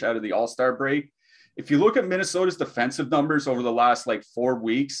sluggish out of the All-Star break. If you look at Minnesota's defensive numbers over the last 4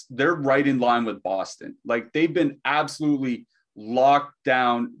 weeks, they're right in line with Boston. They've been absolutely locked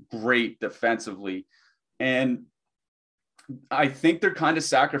down great defensively. And I think they're kind of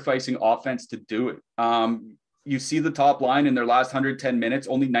sacrificing offense to do it. You see the top line in their last 110 minutes,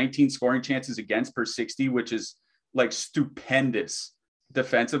 only 19 scoring chances against per 60, which is stupendous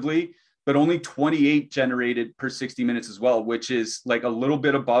defensively, but only 28 generated per 60 minutes as well, which is a little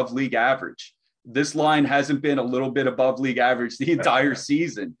bit above league average. This line hasn't been a little bit above league average the entire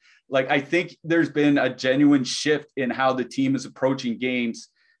season. I think there's been a genuine shift in how the team is approaching games,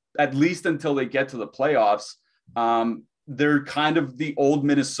 at least until they get to the playoffs. They're kind of the old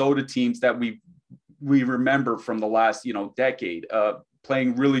Minnesota teams that we remember from the last, decade,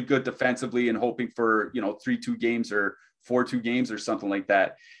 playing really good defensively and hoping for, 3-2 games or 4-2 games or something like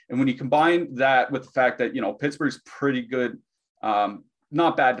that. And when you combine that with the fact that, Pittsburgh's pretty good,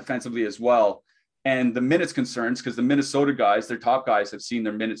 not bad defensively as well, and the minutes concerns, because the Minnesota guys, their top guys, have seen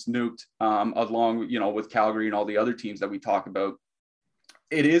their minutes nuked along, with Calgary and all the other teams that we talk about.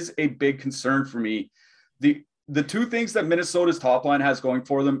 It is a big concern for me. The two things that Minnesota's top line has going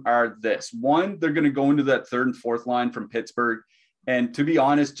for them are this. One, they're going to go into that third and fourth line from Pittsburgh. And to be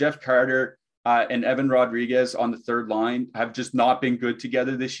honest, Jeff Carter and Evan Rodriguez on the third line have just not been good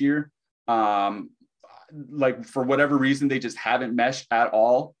together this year. For whatever reason, they just haven't meshed at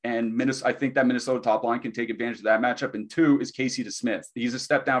all. And I think that Minnesota top line can take advantage of that matchup. And 2 is Casey DeSmith. He's a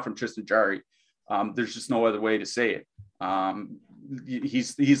step down from Tristan Jarry. There's just no other way to say it.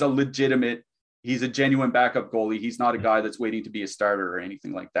 He's a legitimate He's a genuine backup goalie. He's not a guy that's waiting to be a starter or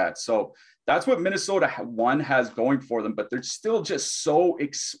anything like that. So that's what Minnesota one has going for them, but they're still just so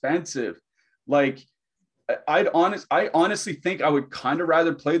expensive. Like I honestly think I would kind of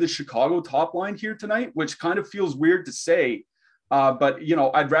rather play the Chicago top line here tonight, which kind of feels weird to say. But, you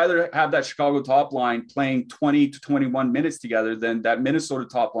know, I'd rather have that Chicago top line playing 20 to 21 minutes together than that Minnesota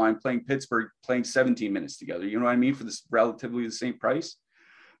top line playing Pittsburgh, playing 17 minutes together. You know what I mean? For this relatively the same price.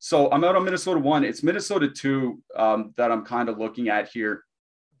 So I'm out on Minnesota 1. It's Minnesota 2 that I'm kind of looking at here.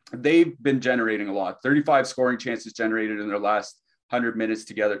 They've been generating a lot. 35 scoring chances generated in their last 100 minutes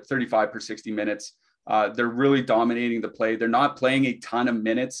together, 35 per 60 minutes. They're really dominating the play. They're not playing a ton of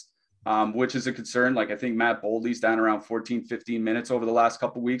minutes, which is a concern. Like I think Matt Boldy's down around 14, 15 minutes over the last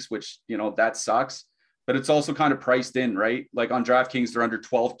couple of weeks, which, you know, that sucks. But it's also kind of priced in, right? Like on DraftKings, they're under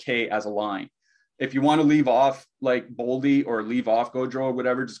 12K as a line. If you want to leave off like Boldy or leave off Gaudreau or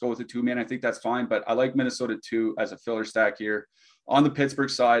whatever, just go with the 2-man. I think that's fine. But I like Minnesota 2 as a filler stack here. On the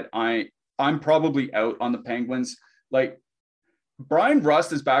Pittsburgh side, I'm probably out on the Penguins. Like Brian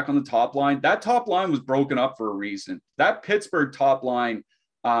Rust is back on the top line. That top line was broken up for a reason. That Pittsburgh top line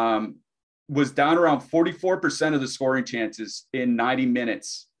was down around 44% of the scoring chances in 90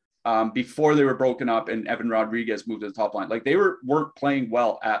 minutes before they were broken up and Evan Rodriguez moved to the top line. Like they weren't playing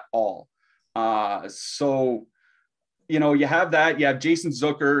well at all. So, you know, you have that. You have Jason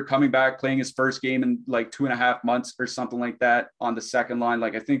Zucker coming back, playing his first game in like 2.5 months or something like that on the second line.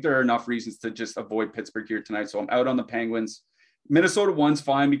 Like, I think there are enough reasons to just avoid Pittsburgh here tonight. So I'm out on the Penguins. Minnesota 1's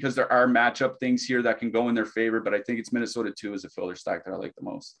fine because there are matchup things here that can go in their favor, but I think it's Minnesota 2 as a filler stack that I like the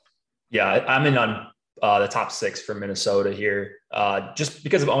most. Yeah, I'm in on the top 6 for Minnesota here, just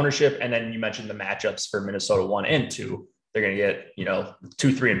because of ownership. And then you mentioned the matchups for Minnesota 1 and 2. They're going to get, you know,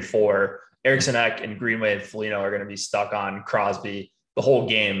 2, 3, and 4. Eriksson Ek and Greenway and Foligno are going to be stuck on Crosby the whole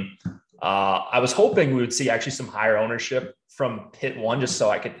game. I was hoping we would see actually some higher ownership from Pitt 1 just so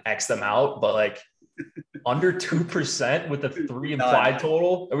I could X them out, but like under 2% with the 3 implied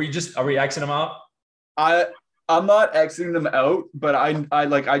total. Are we Xing them out? I'm not Xing them out, but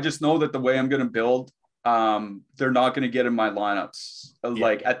I just know that the way I'm going to build, they're not going to get in my lineups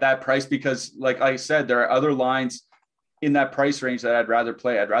like at that price, because like I said, there are other lines in that price range that I'd rather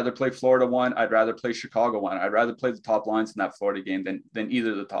play. I'd rather play Florida 1. I'd rather play Chicago 1. I'd rather play the top lines in that Florida game than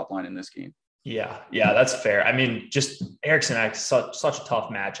either the top line in this game. Yeah, that's fair. I mean, just Eriksson Ek, such a tough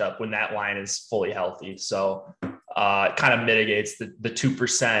matchup when that line is fully healthy. So it kind of mitigates the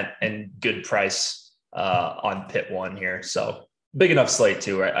 2% and good price on Pitt 1 here. So big enough slate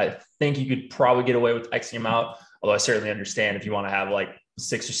too. Right? I think you could probably get away with Xing them out, although I certainly understand if you want to have like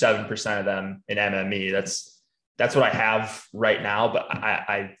 6 or 7% of them in MME. That's what I have right now, but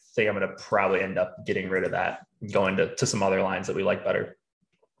I think I'm going to probably end up getting rid of that, going to some other lines that we like better.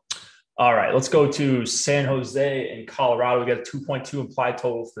 All right, let's go to San Jose and Colorado. We got a 2.2 implied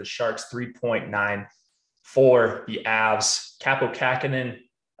total for the Sharks, 3.9 for the Avs. Capo Kakinen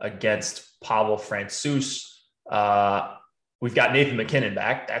against Pavel Francouz. We've got Nathan McKinnon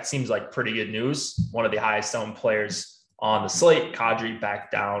back. That seems like pretty good news. One of the highest owned players on the slate. Kadri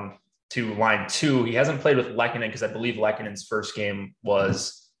back down to line 2. He hasn't played with Lehkonen because I believe Lehkonen's first game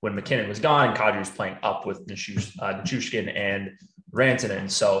was when McKinnon was gone and Kadri was playing up with Nichushkin and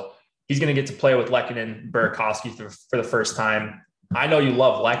Rantanen. So he's going to get to play with Lehkonen, Burakovsky for the first time. I know you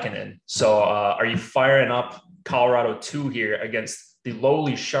love Lehkonen. So are you firing up Colorado 2 here against the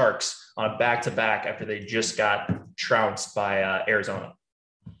lowly Sharks on a back-to-back after they just got trounced by Arizona?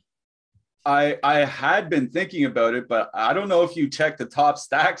 I had been thinking about it, but I don't know if you checked the top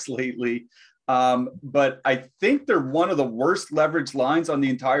stacks lately. But I think they're one of the worst leverage lines on the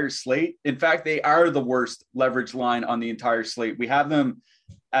entire slate. In fact, they are the worst leverage line on the entire slate. We have them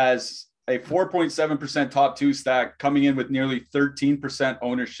as a 4.7% top 2 stack coming in with nearly 13%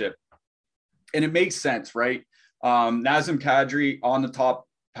 ownership. And it makes sense, right? Nazem Kadri on the top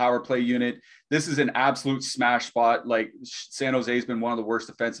power play unit. This is an absolute smash spot. Like San Jose has been one of the worst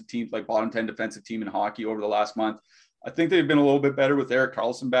defensive teams, like bottom 10 defensive team in hockey over the last month. I think they've been a little bit better with Erik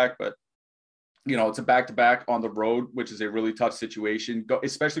Karlsson back, but you know, it's a back-to-back on the road, which is a really tough situation,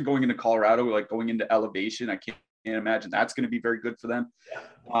 especially going into Colorado, like going into elevation. I can't imagine that's going to be very good for them.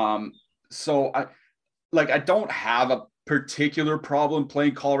 Yeah. So I don't have a particular problem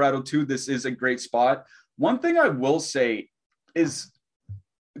playing Colorado 2. This is a great spot. One thing I will say is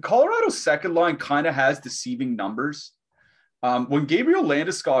Colorado's second line kind of has deceiving numbers. When Gabriel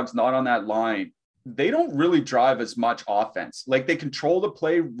Landeskog's not on that line, they don't really drive as much offense. Like they control the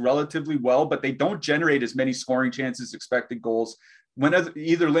play relatively well, but they don't generate as many scoring chances, expected goals when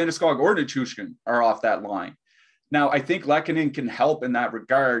either Landeskog or Nichushkin are off that line. Now, I think Lehkonen can help in that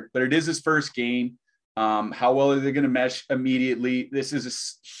regard, but it is his first game. How well are they going to mesh immediately? This is a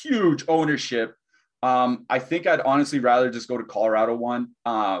huge ownership. I think I'd honestly rather just go to Colorado one.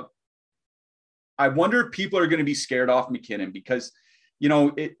 I wonder if people are going to be scared off McKinnon because,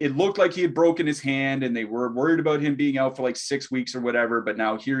 it looked like he had broken his hand and they were worried about him being out for like 6 weeks or whatever. But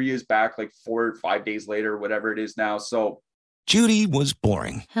now here he is back like 4 or 5 days later, whatever it is now. So Judy was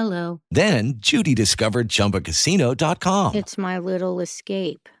boring. Hello. Then Judy discovered ChumbaCasino.com. It's my little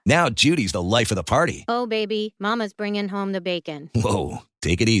escape. Now Judy's the life of the party. Oh, baby, mama's bringing home the bacon. Whoa,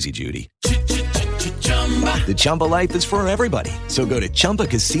 take it easy, Judy. The Chumba life is for everybody. So go to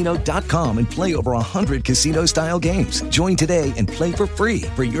ChumbaCasino.com and play over 100 casino-style games. Join today and play for free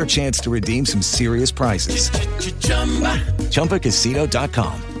for your chance to redeem some serious prizes.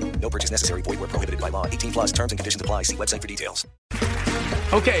 ChumbaCasino.com. No purchase necessary. Void where prohibited by law. 18 plus terms and conditions apply. See website for details.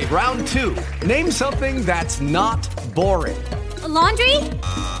 Okay, round 2. Name something that's not boring. A laundry?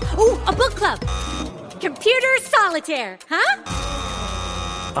 Ooh, a book club. Computer solitaire, huh?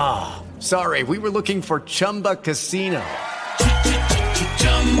 Ah, sorry. We were looking for Chumba Casino.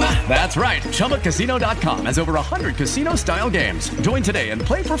 That's right. ChumbaCasino.com has over 100 casino-style games. Join today and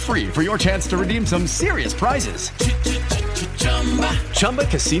play for free for your chance to redeem some serious prizes.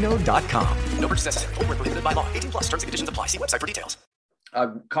 ChumbaCasino.com. No purchase necessary. Void where prohibited by law. 18 plus terms and conditions apply. See website for details. I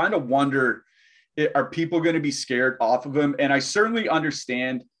kind of wonder, are people going to be scared off of him? And I certainly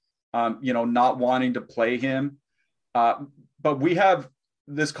understand, not wanting to play him. But we have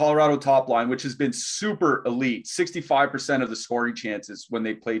this Colorado top line, which has been super elite, 65% of the scoring chances when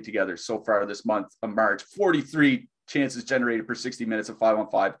they played together so far this month of March, 43 chances generated per 60 minutes of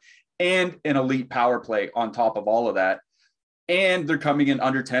 5-on-5, and an elite power play on top of all of that. And they're coming in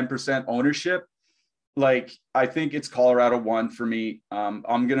under 10% ownership. Like, I think it's Colorado 1 for me. I'm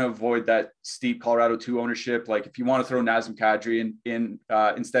going to avoid that steep Colorado 2 ownership. Like, if you want to throw Nazem Kadri in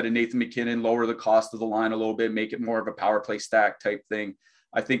instead of Nathan McKinnon, lower the cost of the line a little bit, make it more of a power play stack type thing,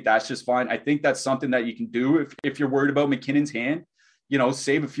 I think that's just fine. I think that's something that you can do if you're worried about McKinnon's hand,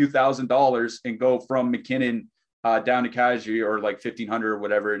 save a few $1,000s and go from McKinnon down to Kadri or like 1,500 or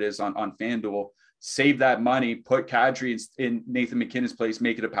whatever it is on FanDuel. Save that money, put Kadri in Nathan McKinnon's place,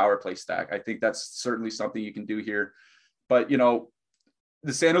 make it a power play stack. I think that's certainly something you can do here. But,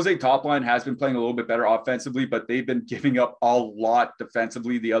 the San Jose top line has been playing a little bit better offensively, but they've been giving up a lot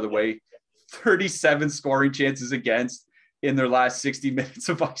defensively the other way. 37 scoring chances against in their last 60 minutes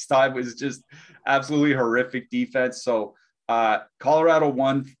of ice time was just absolutely horrific defense. So Colorado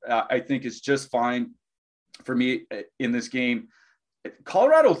 1, I think, is just fine for me in this game.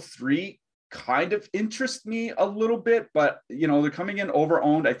 Colorado 3 kind of interests me a little bit, but they're coming in over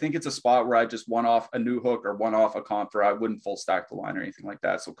owned. I think it's a spot where I just one off a new hook or one off a comp for, I wouldn't full stack the line or anything like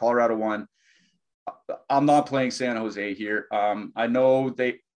that. So Colorado 1, I'm not playing San Jose here. I know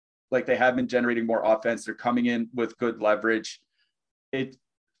they have been generating more offense. They're coming in with good leverage. It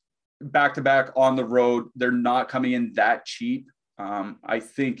back to back on the road. They're not coming in that cheap. I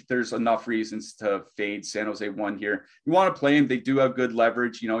think there's enough reasons to fade San Jose 1 here. You want to play them. They do have good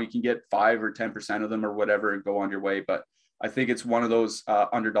leverage. You can get 5 or 10% of them or whatever and go on your way. But I think it's one of those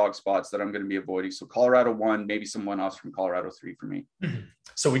underdog spots that I'm going to be avoiding. So Colorado 1, maybe some one-offs from Colorado 3 for me.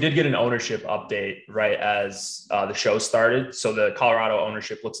 So we did get an ownership update right as the show started. So the Colorado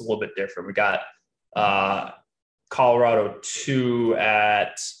ownership looks a little bit different. We got Colorado 2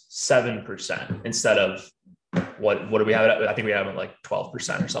 at 7% instead of what do we have? I think we have it like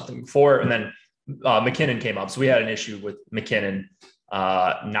 12% or something before. And then McKinnon came up. So we had an issue with McKinnon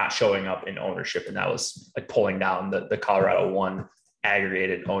not showing up in ownership. And that was like pulling down the Colorado 1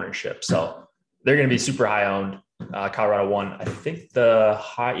 aggregated ownership. So they're going to be super high owned. Colorado 1, I think the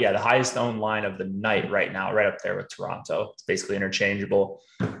highest owned line of the night right now, right up there with Toronto. It's basically interchangeable.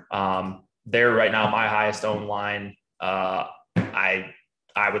 They're right now my highest owned line.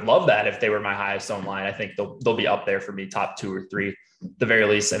 I would love that if they were my highest owned line. I think they'll be up there for me, top 2 or 3, the very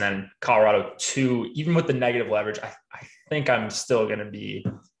least. And then Colorado 2, even with the negative leverage, I think I'm still going to be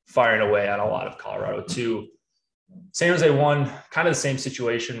firing away on a lot of Colorado 2. San Jose 1, kind of the same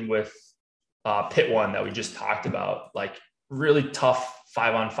situation with Pitt 1 that we just talked about, like really tough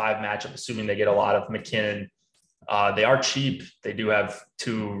 5-on-5 matchup, assuming they get a lot of McKinnon. They are cheap. They do have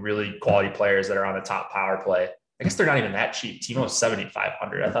 2 really quality players that are on the top power play. I guess they're not even that cheap. Timo's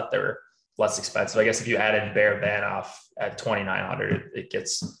 7,500. I thought they were less expensive. I guess if you added Bear Banoff at 2,900, it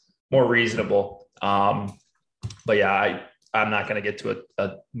gets more reasonable. But yeah, I'm not going to get to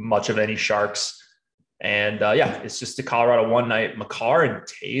a much of any Sharks. And it's just the Colorado 1 night. Makar and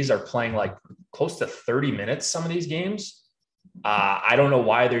Taze are playing like close to 30 minutes some of these games. I don't know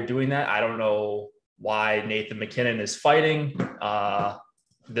why they're doing that. I don't know why Nathan McKinnon is fighting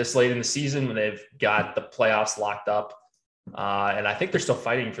this late in the season when they've got the playoffs locked up. And I think they're still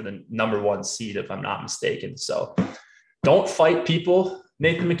fighting for the number 1 seed, if I'm not mistaken. So don't fight people,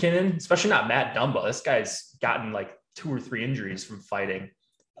 Nathan McKinnon, especially not Matt Dumba. This guy's gotten like 2 or 3 injuries from fighting.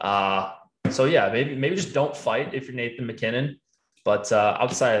 So yeah, maybe just don't fight if you're Nathan McKinnon. But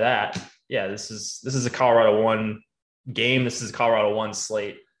outside of that, yeah, this is a Colorado 1 game. This is a Colorado 1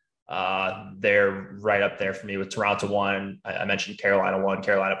 slate. They're right up there for me with Toronto 1. I mentioned Carolina 1,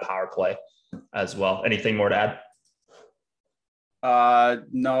 Carolina power play as well. Anything more to add?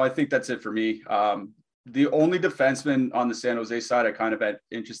 No, I think that's it for me. The only defenseman on the San Jose side I kind of been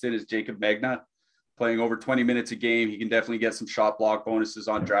interested in is Jacob Magna, playing over 20 minutes a game. He can definitely get some shot block bonuses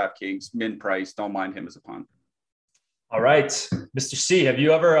on DraftKings, min price. Don't mind him as a punt. All right, Mr. C, have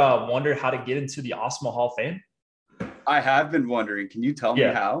you ever wondered how to get into the Awesemo Hall of Fame? I have been wondering. Can you tell me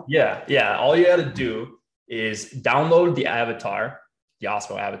how? Yeah. All you got to do is download the avatar, the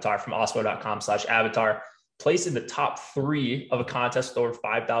Awesemo avatar from awesemo.com/avatar, place in the top 3 of a contest with over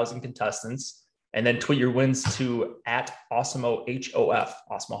 5,000 contestants, and then tweet your wins to @Awesemo HOF,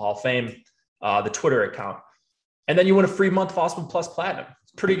 Awesemo Hall of Fame, the Twitter account. And then you win a free month of Awesemo Plus Platinum.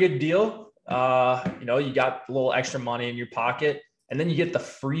 It's a pretty good deal. You got a little extra money in your pocket, and then you get the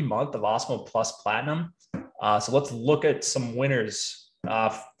free month of Awesemo Plus Platinum. So let's look at some winners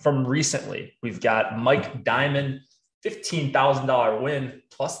from recently. We've got Mike Diamond, $15,000 win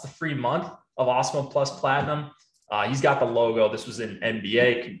plus the free month of Awesemo Plus Platinum. He's got the logo. This was in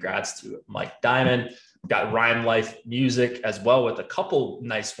NBA. Congrats to Mike Diamond. We've got Rhyme Life Music as well with a couple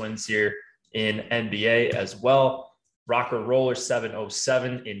nice wins here in NBA as well. Rocker Roller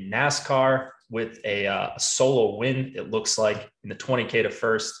 707 in NASCAR with a solo win, it looks like, in the 20K to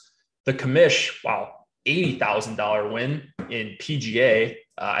first. The Commish, wow, $80,000 win in PGA.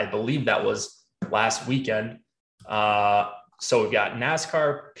 I believe that was last weekend. So we've got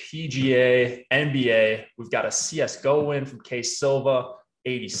NASCAR, PGA, NBA. We've got a CSGO win from K Silva,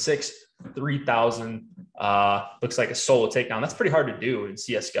 86, 3,000. Looks like a solo takedown. That's pretty hard to do in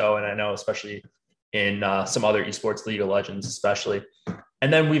CSGO. And I know, especially in some other esports League of Legends, especially.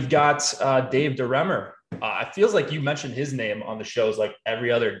 And then we've got Dave DeRemer. It feels like you mentioned his name on the shows like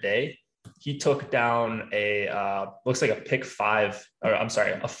every other day. He took down looks like a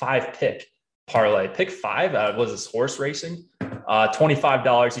 5-pick parlay. Pick 5 was his horse racing.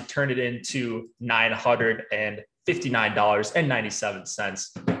 $25. He turned it into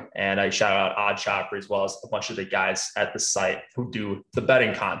 $959.97. And I shout out Odd Shopper as well as a bunch of the guys at the site who do the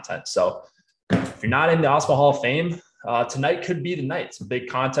betting content. So if you're not in the Awesemo Hall of Fame, tonight could be the night. It's a big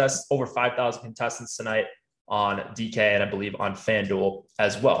contest, over 5,000 contestants tonight on DK and I believe on FanDuel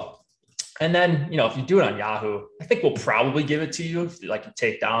as well. And then, if you do it on Yahoo, I think we'll probably give it to you if you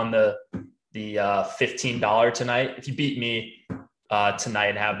take down the $15 tonight. If you beat me tonight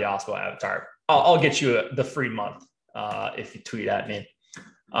and have the Awesemo avatar, I'll get you the free month if you tweet at me.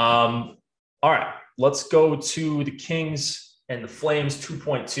 All right, let's go to the Kings and the Flames.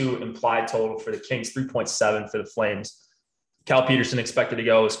 2.2 implied total for the Kings, 3.7 for the Flames. Cal Peterson expected to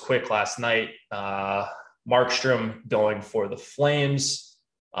go as quick last night. Markstrom going for the Flames.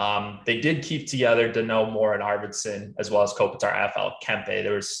 They did keep together Dano, Moore, and Arvidsson, as well as Kopitar, Afal, Kempe.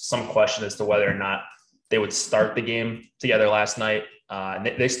 There was some question as to whether or not they would start the game together last night. And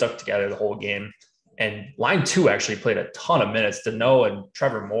they stuck together the whole game. And line 2 actually played a ton of minutes. Dano and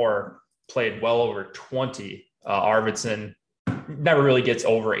Trevor Moore played well over 20. Arvidsson never really gets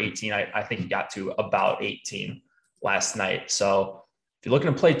over 18. I think he got to about 18 last night. So if you're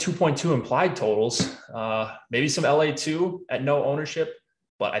looking to play 2.2 implied totals, maybe some LA2 at no ownership.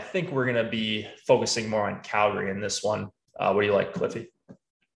 But I think we're going to be focusing more on Calgary in this one. What do you like, Cliffy?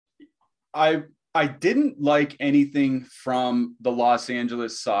 I didn't like anything from the Los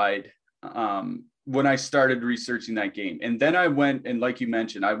Angeles side when I started researching that game. And then I went, and like you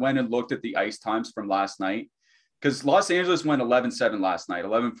mentioned, I went and looked at the ice times from last night, because Los Angeles went 11-7 last night,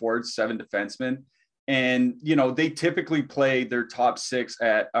 11 forwards, 7 defensemen. And, they typically play their top 6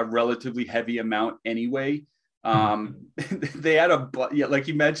 at a relatively heavy amount anyway. They had like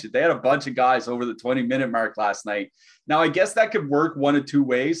you mentioned, they had a bunch of guys over the 20-minute mark last night. Now, I guess that could work one of two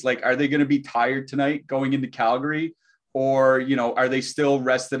ways. Like, are they going to be tired tonight going into Calgary, or, are they still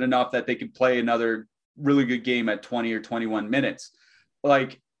rested enough that they could play another really good game at 20 or 21 minutes?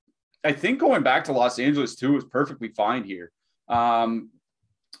 Like, I think going back to Los Angeles too is perfectly fine here.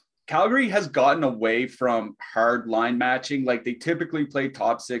 Calgary has gotten away from hard line matching. Like, they typically play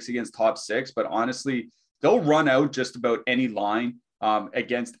top 6 against top 6, but honestly, they'll run out just about any line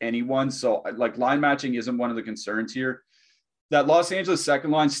against anyone. So, like, line matching isn't one of the concerns here. that Los Angeles second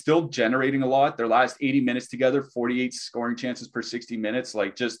line still generating a lot. Their last 80 minutes together, 48 scoring chances per 60 minutes,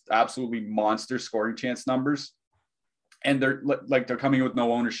 like just absolutely monster scoring chance numbers. And they're coming with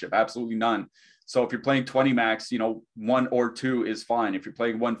no ownership, absolutely none. So if you're playing 20 max, 1 or 2 is fine. If you're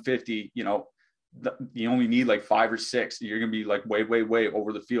playing 150, you only need like 5 or 6. You're going to be like way, way, way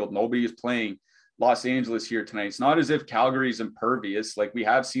over the field. Nobody is playing Los Angeles here tonight. It's not as if Calgary's impervious. Like, we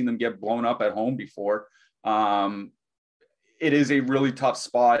have seen them get blown up at home before. It is a really tough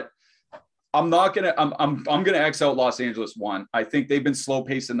spot. I'm going to X out Los Angeles 1. I think they've been slow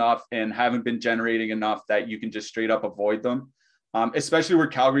paced enough and haven't been generating enough that you can just straight up avoid them. Especially where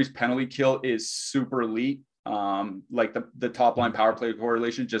Calgary's penalty kill is super elite. Like the top line power play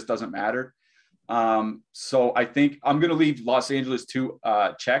correlation just doesn't matter. So I think I'm going to leave Los Angeles 2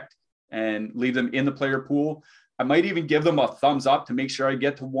 checked and leave them in the player pool. I might even give them a thumbs up to make sure I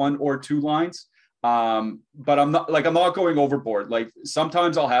get to 1 or 2 lines. But I'm not going overboard. Like,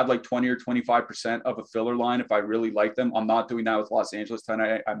 sometimes I'll have like 20 or 25% of a filler line if I really like them. I'm not doing that with Los Angeles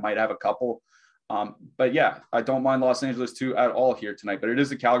tonight. I might have a couple. But yeah, I don't mind Los Angeles 2 at all here tonight, but it is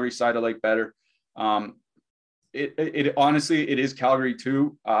the Calgary side I like better. It honestly, it is Calgary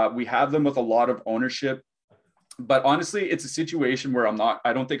 2. We have them with a lot of ownership, but honestly, it's a situation where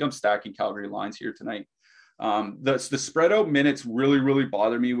I don't think I'm stacking Calgary lines here tonight. The spread out minutes really, really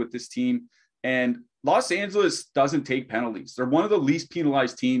bother me with this team. And Los Angeles doesn't take penalties. They're one of the least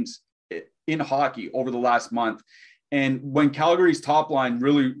penalized teams in hockey over the last month. And when Calgary's top line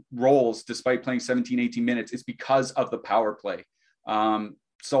really rolls, despite playing 17, 18 minutes, it's because of the power play.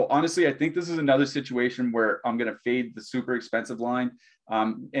 So honestly, I think this is another situation where I'm going to fade the super expensive line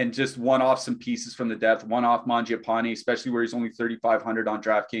and just one-off some pieces from the depth, one-off Mangiapane, especially where he's only 3,500 on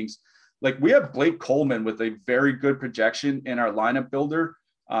DraftKings. Like, we have Blake Coleman with a very good projection in our lineup builder.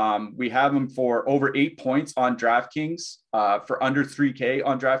 We have him for over 8 points on DraftKings, for under 3K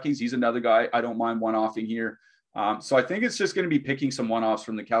on DraftKings. He's another guy I don't mind one-offing here. So I think it's just going to be picking some one-offs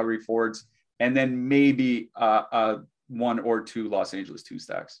from the Calgary forwards and then maybe 1 or 2 Los Angeles 2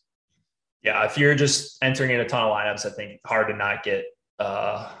 stacks. Yeah, if you're just entering in a ton of lineups, I think hard to not get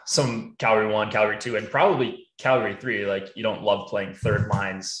some Calgary 1, Calgary 2, and probably Calgary 3. Like, you don't love playing third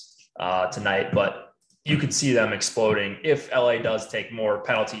lines tonight, but you could see them exploding if LA does take more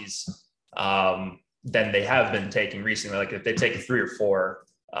penalties than they have been taking recently. Like, if they take 3 or 4,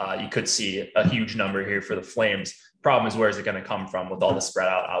 you could see a huge number here for the Flames. Problem is, where is it going to come from with all the spread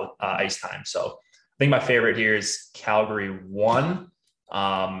out ice time? So I think my favorite here is Calgary 1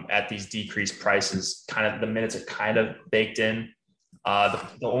 at these decreased prices. Kind of the minutes are kind of baked in. The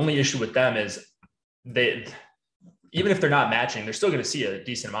only issue with them is even if they're not matching, they're still going to see a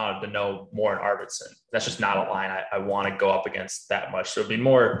decent amount of the no more in Arvidsson. That's just not a line I want to go up against that much. So it'd be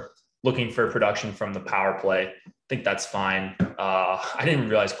more looking for production from the power play. I think that's fine. I didn't even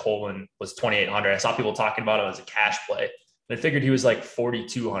realize Coleman was 2,800. I saw people talking about him as a cash play. I figured he was like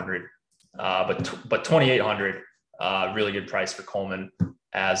 4,200, but 2,800, really good price for Coleman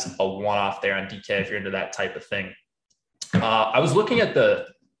as a one-off there on DK if you're into that type of thing. I was looking at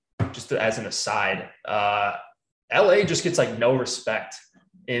just as an aside, LA just gets like no respect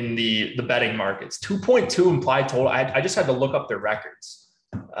in the betting markets. 2.2 implied total. I just had to look up their records.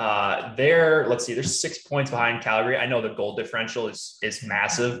 Let's see, they're 6 points behind Calgary. I know the goal differential is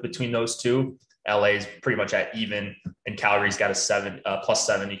massive between those two. LA is pretty much at even, and Calgary's got a plus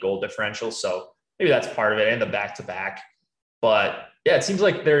 70 goal differential. So maybe that's part of it, and the back-to-back. But yeah, it seems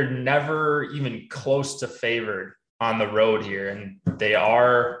like they're never even close to favored on the road here, and they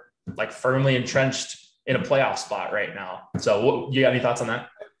are like firmly entrenched in a playoff spot right now. So you got any thoughts on that?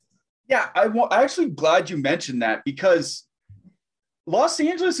 Yeah, I'm actually glad you mentioned that, because Los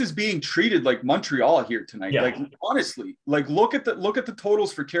Angeles is being treated like Montreal here tonight. Yeah. Like, honestly, like look at the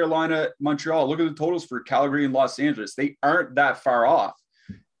totals for Carolina, Montreal. Look at the totals for Calgary and Los Angeles. They aren't that far off.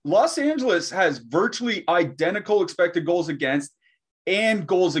 Los Angeles has virtually identical expected goals against and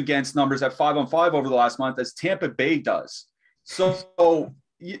goals against numbers at 5-on-5 over the last month as Tampa Bay does. So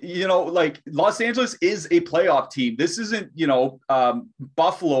like Los Angeles is a playoff team. This isn't,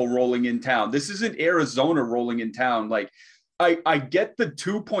 Buffalo rolling in town. This isn't Arizona rolling in town. Like, I get the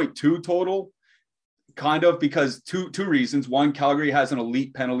 2.2 total kind of because two reasons. One, Calgary has an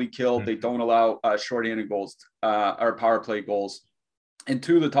elite penalty kill. They don't allow shorthanded goals or power play goals. And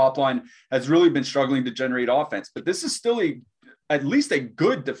two, the top line has really been struggling to generate offense. But this is still at least a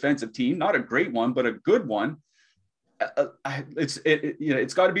good defensive team, not a great one, but a good one.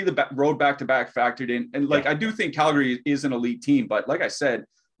 It's got to be the road back-to-back factored in. And I do think Calgary is an elite team, but like I said,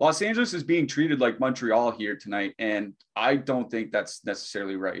 Los Angeles is being treated like Montreal here tonight. And I don't think that's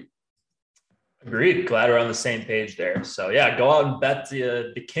necessarily right. Agreed. Glad we're on the same page there. So yeah, go out and bet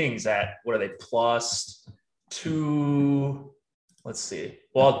the Kings at, what are they, +2? Let's see.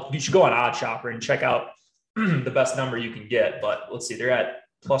 Well, you should go on Odd Chopper and check out the best number you can get. But let's see, they're at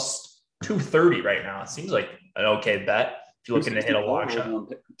 +230 right now. It seems like an okay bet if you're looking to hit a long shot.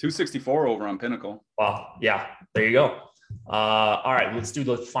 264 over on Pinnacle. Wow. Yeah, there you go. All right, let's do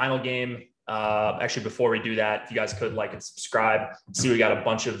the final game. Actually, before we do that, if you guys could like and subscribe. See, we got a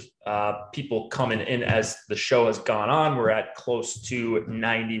bunch of people coming in as the show has gone on. We're at close to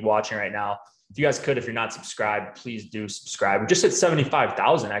 90 watching right now. If you guys could, if you're not subscribed, please do subscribe. We just hit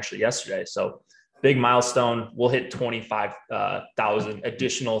 75,000 actually yesterday. So big milestone. We'll hit 25,000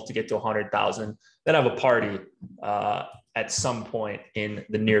 additional to get to 100,000. Then have a party at some point in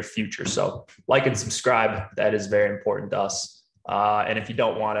the near future. So like and subscribe. That is very important to us. And if you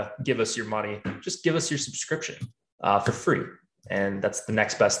don't want to give us your money, just give us your subscription for free. And that's the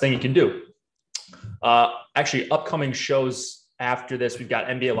next best thing you can do. Actually, upcoming shows after this, we've got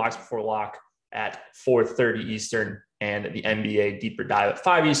NBA Locks Before Lock at 4:30 Eastern and the NBA Deeper Dive at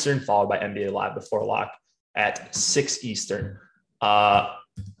 5 Eastern, followed by NBA Live Before Lock at 6 Eastern. Did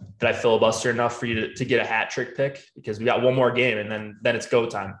I filibuster enough for you to get a hat trick pick? Because we got one more game and then it's go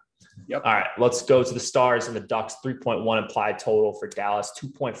time. Yep. All right, let's go to the Stars and the Ducks. 3.1 implied total for Dallas,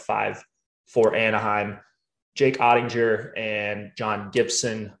 2.5 for Anaheim. Jake Ottinger and John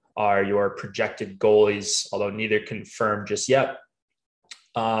Gibson are your projected goalies, although neither confirmed just yet.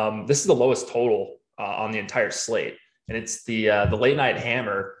 This is the lowest total on the entire slate, and it's the late night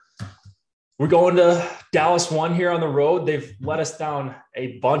hammer. We're going to Dallas 1 here on the road. They've let us down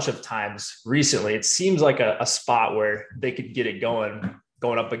a bunch of times recently. It seems like a spot where they could get it going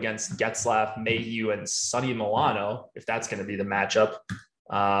up against Getzlaf, Mayhew, and Sonny Milano, if that's going to be the matchup.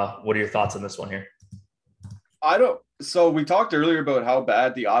 What are your thoughts on this one here? So we talked earlier about how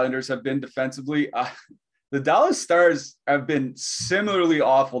bad the Islanders have been defensively. The Dallas Stars have been similarly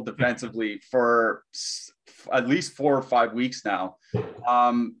awful defensively for at least 4 or 5 weeks now.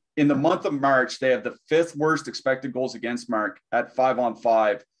 In the month of March, they have the 5th worst expected goals against mark at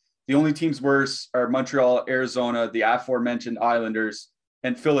 5-on-5. The only teams worse are Montreal, Arizona, the aforementioned Islanders,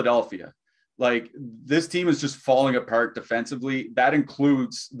 and Philadelphia. Like, this team is just falling apart defensively. That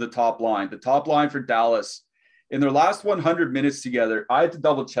includes the top line. The top line for Dallas, in their last 100 minutes together, I had to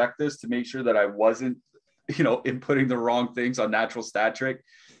double check this to make sure that I wasn't, inputting the wrong things on Natural Stat Trick.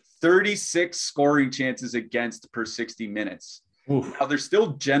 36 scoring chances against per 60 minutes. Oof. Now, they're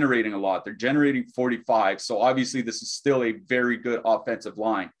still generating a lot. They're generating 45. So obviously this is still a very good offensive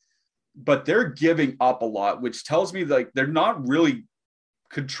line, but they're giving up a lot, which tells me like they're not really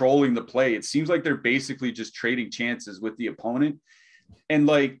controlling the play. It seems like they're basically just trading chances with the opponent. And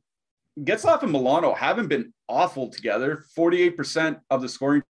like Getzlaf and Milano haven't been awful together. 48% of the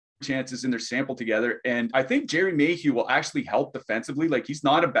scoring chances in their sample together. And I think Jerry Mayhew will actually help defensively. Like, he's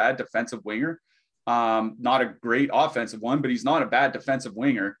not a bad defensive winger. Not a great offensive one, but he's not a bad defensive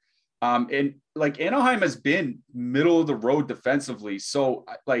winger. And like Anaheim has been middle of the road defensively. So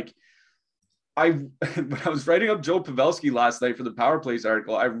like when I was writing up Joe Pavelski last night for the Power Plays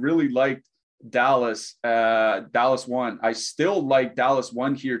article, I really liked Dallas 1. I still like Dallas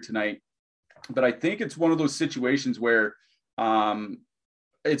 1 here tonight, but I think it's one of those situations where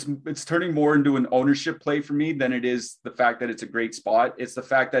it's turning more into an ownership play for me than it is the fact that it's a great spot. It's the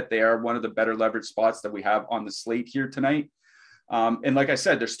fact that they are one of the better leverage spots that we have on the slate here tonight. And like I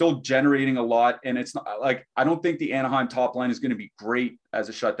said, they're still generating a lot. And it's not like, I don't think the Anaheim top line is going to be great as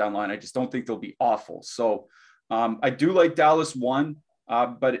a shutdown line. I just don't think they'll be awful. So I do like Dallas 1,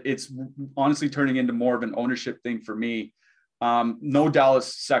 but it's honestly turning into more of an ownership thing for me. No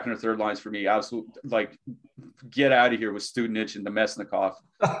Dallas second or third lines for me. Absolutely, like, get out of here with Studenich and Nemesnikov.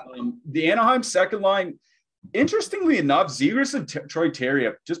 The Anaheim second line, interestingly enough, Zegras and Troy Terry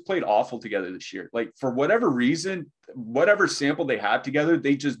have just played awful together this year. Like, for whatever reason, whatever sample they have together,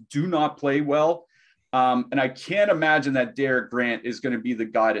 they just do not play well. And I can't imagine that Derek Grant is going to be the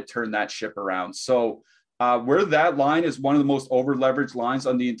guy to turn that ship around. So where that line is one of the most over leveraged lines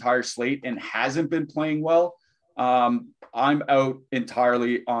on the entire slate and hasn't been playing well, I'm out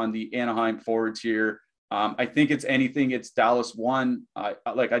entirely on the Anaheim forwards here. I think it's Dallas 1.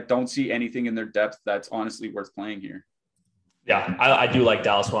 I don't see anything in their depth that's honestly worth playing here. Yeah, I do like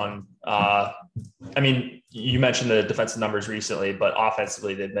Dallas 1. I mean, you mentioned the defensive numbers recently, but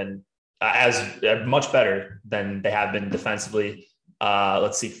offensively they've been as much better than they have been defensively.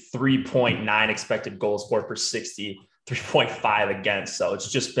 Let's see, 3.9 expected goals for per 60, 3.5 against. So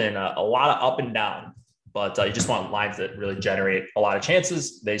it's just been a lot of up and down. But you just want lines that really generate a lot of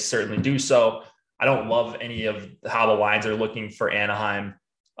chances. They certainly do so. I don't love any of how the lines are looking for Anaheim.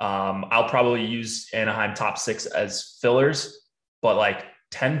 I'll probably use Anaheim top 6 as fillers, but like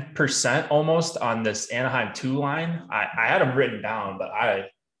 10% almost on this Anaheim 2 line. I had them written down, but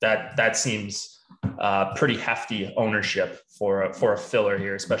that seems pretty hefty ownership for a filler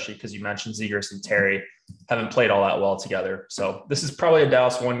here, especially because you mentioned Zegras and Terry haven't played all that well together. So this is probably a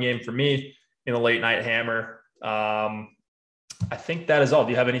Dallas 1 game for me in a late night hammer. I think that is all.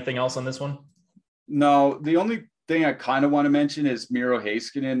 Do you have anything else on this one? No, the only thing I kind of want to mention is Miro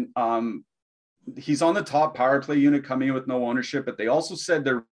Heiskanen. He's on the top power play unit coming in with no ownership, but they also said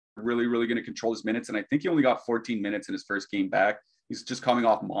they're really, really going to control his minutes. And I think he only got 14 minutes in his first game back. He's just coming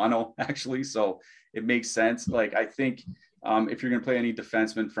off mono, actually. So it makes sense. Like, I think if you're going to play any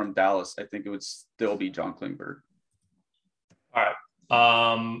defenseman from Dallas, I think it would still be John Klingberg. All right.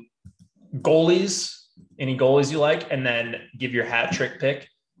 Goalies, any goalies you like, and then give your hat trick pick,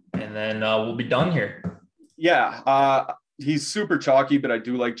 and then we'll be done here. Yeah. He's super chalky, but I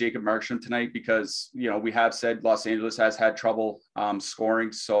do like Jacob Markstrom tonight because, we have said Los Angeles has had trouble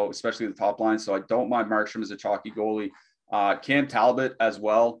scoring, so especially the top line. So I don't mind Markstrom as a chalky goalie. Cam Talbot as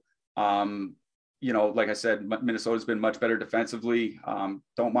well. Like I said, Minnesota's been much better defensively.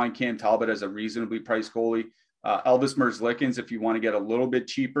 Don't mind Cam Talbot as a reasonably priced goalie. Elvis Merzlikins, if you want to get a little bit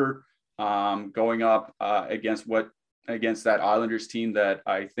cheaper, going up against that Islanders team that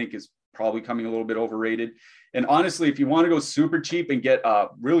I think is probably coming a little bit overrated. And honestly, if you want to go super cheap and get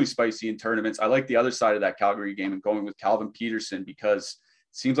really spicy in tournaments, I like the other side of that Calgary game and going with Calvin Peterson, because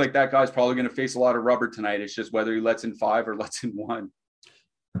it seems like that guy's probably going to face a lot of rubber tonight. It's just whether he lets in 5 or lets in 1.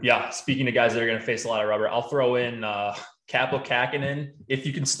 Yeah. Speaking of guys that are going to face a lot of rubber, I'll throw in Kaapo Kähkönen if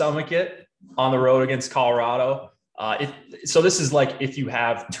you can stomach it on the road against Colorado. So this is like if you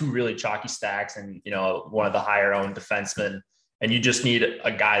have 2 really chalky stacks and, one of the higher owned defensemen, and you just need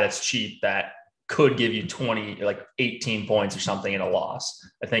a guy that's cheap that could give you 20, like 18 points or something in a loss.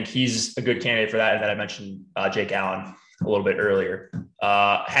 I think he's a good candidate for that. And then I mentioned Jake Allen a little bit earlier.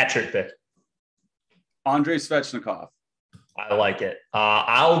 Hat trick pick. Andrei Svechnikov. I like it.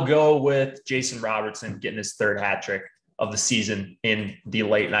 I'll go with Jason Robertson getting his 3rd hat trick of the season in the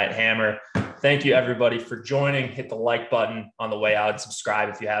late night hammer. Thank you everybody for joining. Hit the like button on the way out and subscribe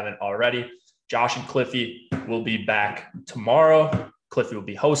if you haven't already. Josh and Cliffy will be back tomorrow. Cliffy will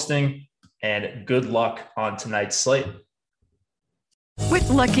be hosting, and good luck on tonight's slate. With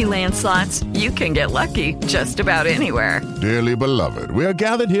Lucky Land Slots, you can get lucky just about anywhere. Dearly beloved, we are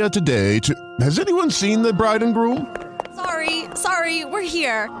gathered here today to... Has anyone seen the bride and groom? Sorry, we're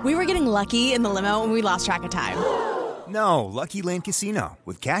here. We were getting lucky in the limo and we lost track of time. No, Lucky Land Casino,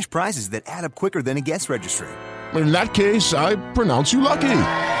 with cash prizes that add up quicker than a guest registry. In that case, I pronounce you lucky.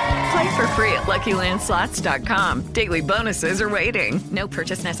 Play for free at LuckyLandSlots.com. Daily bonuses are waiting. No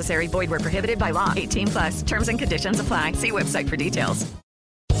purchase necessary. Void where prohibited by law. 18+. Terms and conditions apply. See website for details.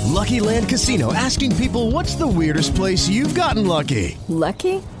 Lucky Land Casino, asking people, what's the weirdest place you've gotten lucky?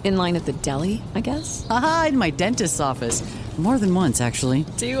 Lucky? In line at the deli, I guess? Aha, in my dentist's office. More than once, actually.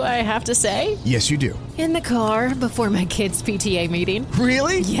 Do I have to say? Yes, you do. In the car before my kids' PTA meeting.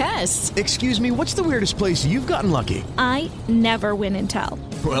 Really? Yes. Excuse me, what's the weirdest place you've gotten lucky? I never win and tell.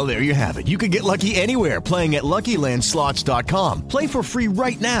 Well, there you have it. You can get lucky anywhere, playing at LuckyLandSlots.com. Play for free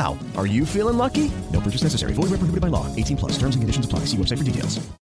right now. Are you feeling lucky? No purchase necessary. Void where prohibited by law. 18+. Terms and conditions apply. See website for details.